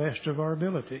amends to the best of our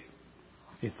ability.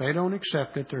 If they don't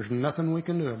accept it, there's nothing we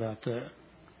can do about that.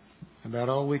 About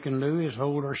all we can do is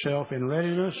hold ourselves in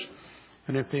readiness,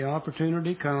 and if the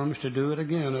opportunity comes to do it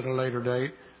again at a later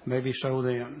date, maybe so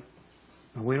then.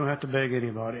 But we don't have to beg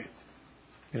anybody.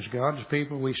 As God's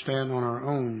people, we stand on our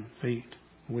own feet.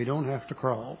 We don't have to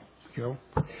crawl. Joe?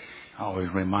 Always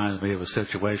reminds me of a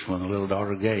situation with a little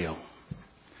daughter, Gail.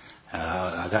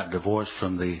 I got divorced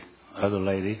from the other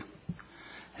lady,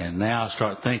 and now I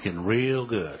start thinking real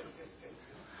good.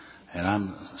 And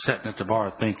I'm sitting at the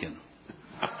bar thinking,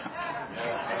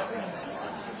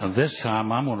 and this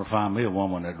time I'm going to find me a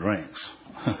woman that drinks.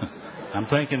 I'm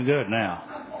thinking good now.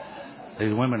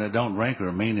 These women that don't drink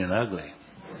are mean and ugly.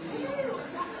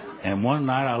 And one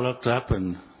night I looked up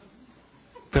and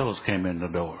Phyllis came in the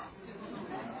door.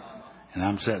 And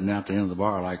I'm sitting out the end of the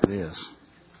bar like this.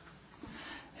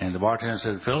 And the bartender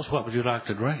said, Phyllis, what would you like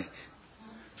to drink?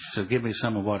 She said, give me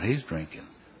some of what he's drinking.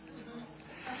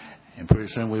 And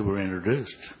pretty soon we were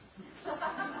introduced.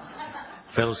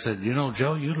 Phyllis said,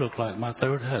 Joe, you look like my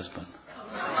third husband.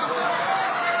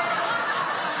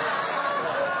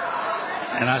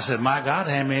 And I said, my God,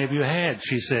 how many have you had?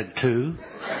 She said, 2.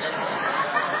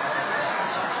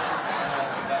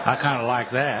 I kind of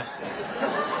like that.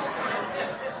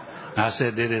 I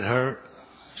said, did it hurt?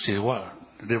 She said, what?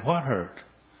 Did what hurt?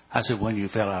 I said, when you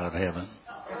fell out of heaven.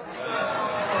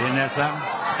 Isn't that something?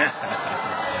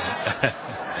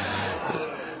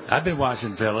 I've been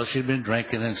watching Phyllis. She'd been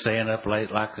drinking and staying up late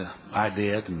like I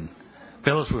did. And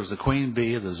Phyllis was the queen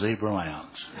bee of the Zebra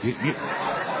Lounge.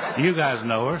 You guys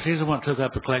know her. She's the one who took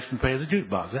up the collection pay of the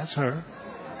jukebox. That's her.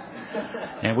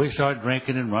 And we started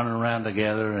drinking and running around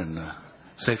together. And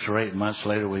 6 or 8 months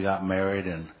later, we got married.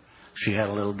 And she had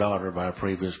a little daughter by a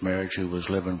previous marriage who was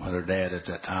living with her dad at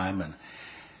that time.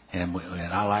 And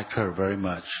I liked her very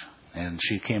much. And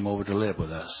she came over to live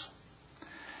with us.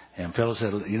 And Phyllis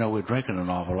said, we're drinking an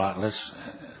awful lot.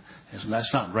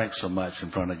 Let's not drink so much in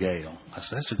front of Gail. I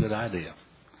said, that's a good idea.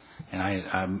 And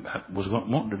I was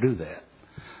wanting to do that,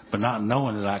 but not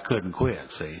knowing that I couldn't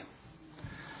quit, see.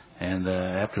 And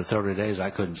after 30 days, I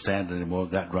couldn't stand it anymore,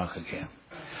 got drunk again.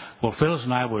 Well, Phyllis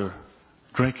and I were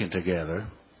drinking together,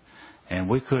 and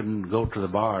we couldn't go to the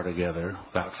bar together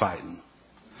without fighting.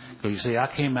 Because, you see, I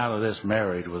came out of this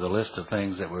marriage with a list of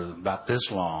things that were about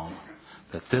this long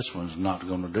that this one's not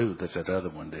going to do that other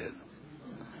one did.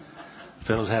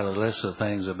 Phyllis had a list of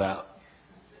things about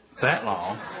that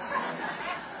long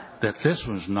that this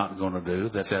one's not going to do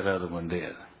that other one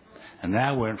did. And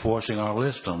now we're enforcing our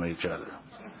list on each other.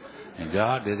 And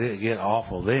God, did it get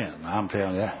awful then. I'm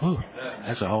telling you,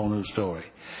 that's a whole new story.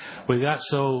 We got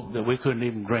so that we couldn't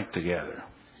even drink together.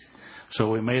 So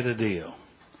we made a deal.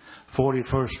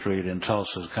 41st Street in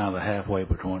Tulsa is kind of the halfway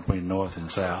between north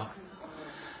and south.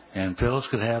 And Phyllis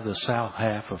could have the south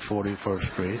half of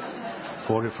 41st Street,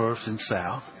 41st and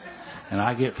south, and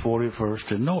I get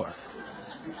 41st and north.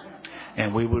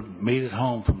 And we would meet at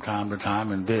home from time to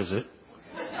time and visit.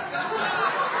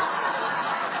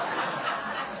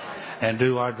 And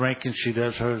do our drinking. She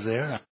does hers there.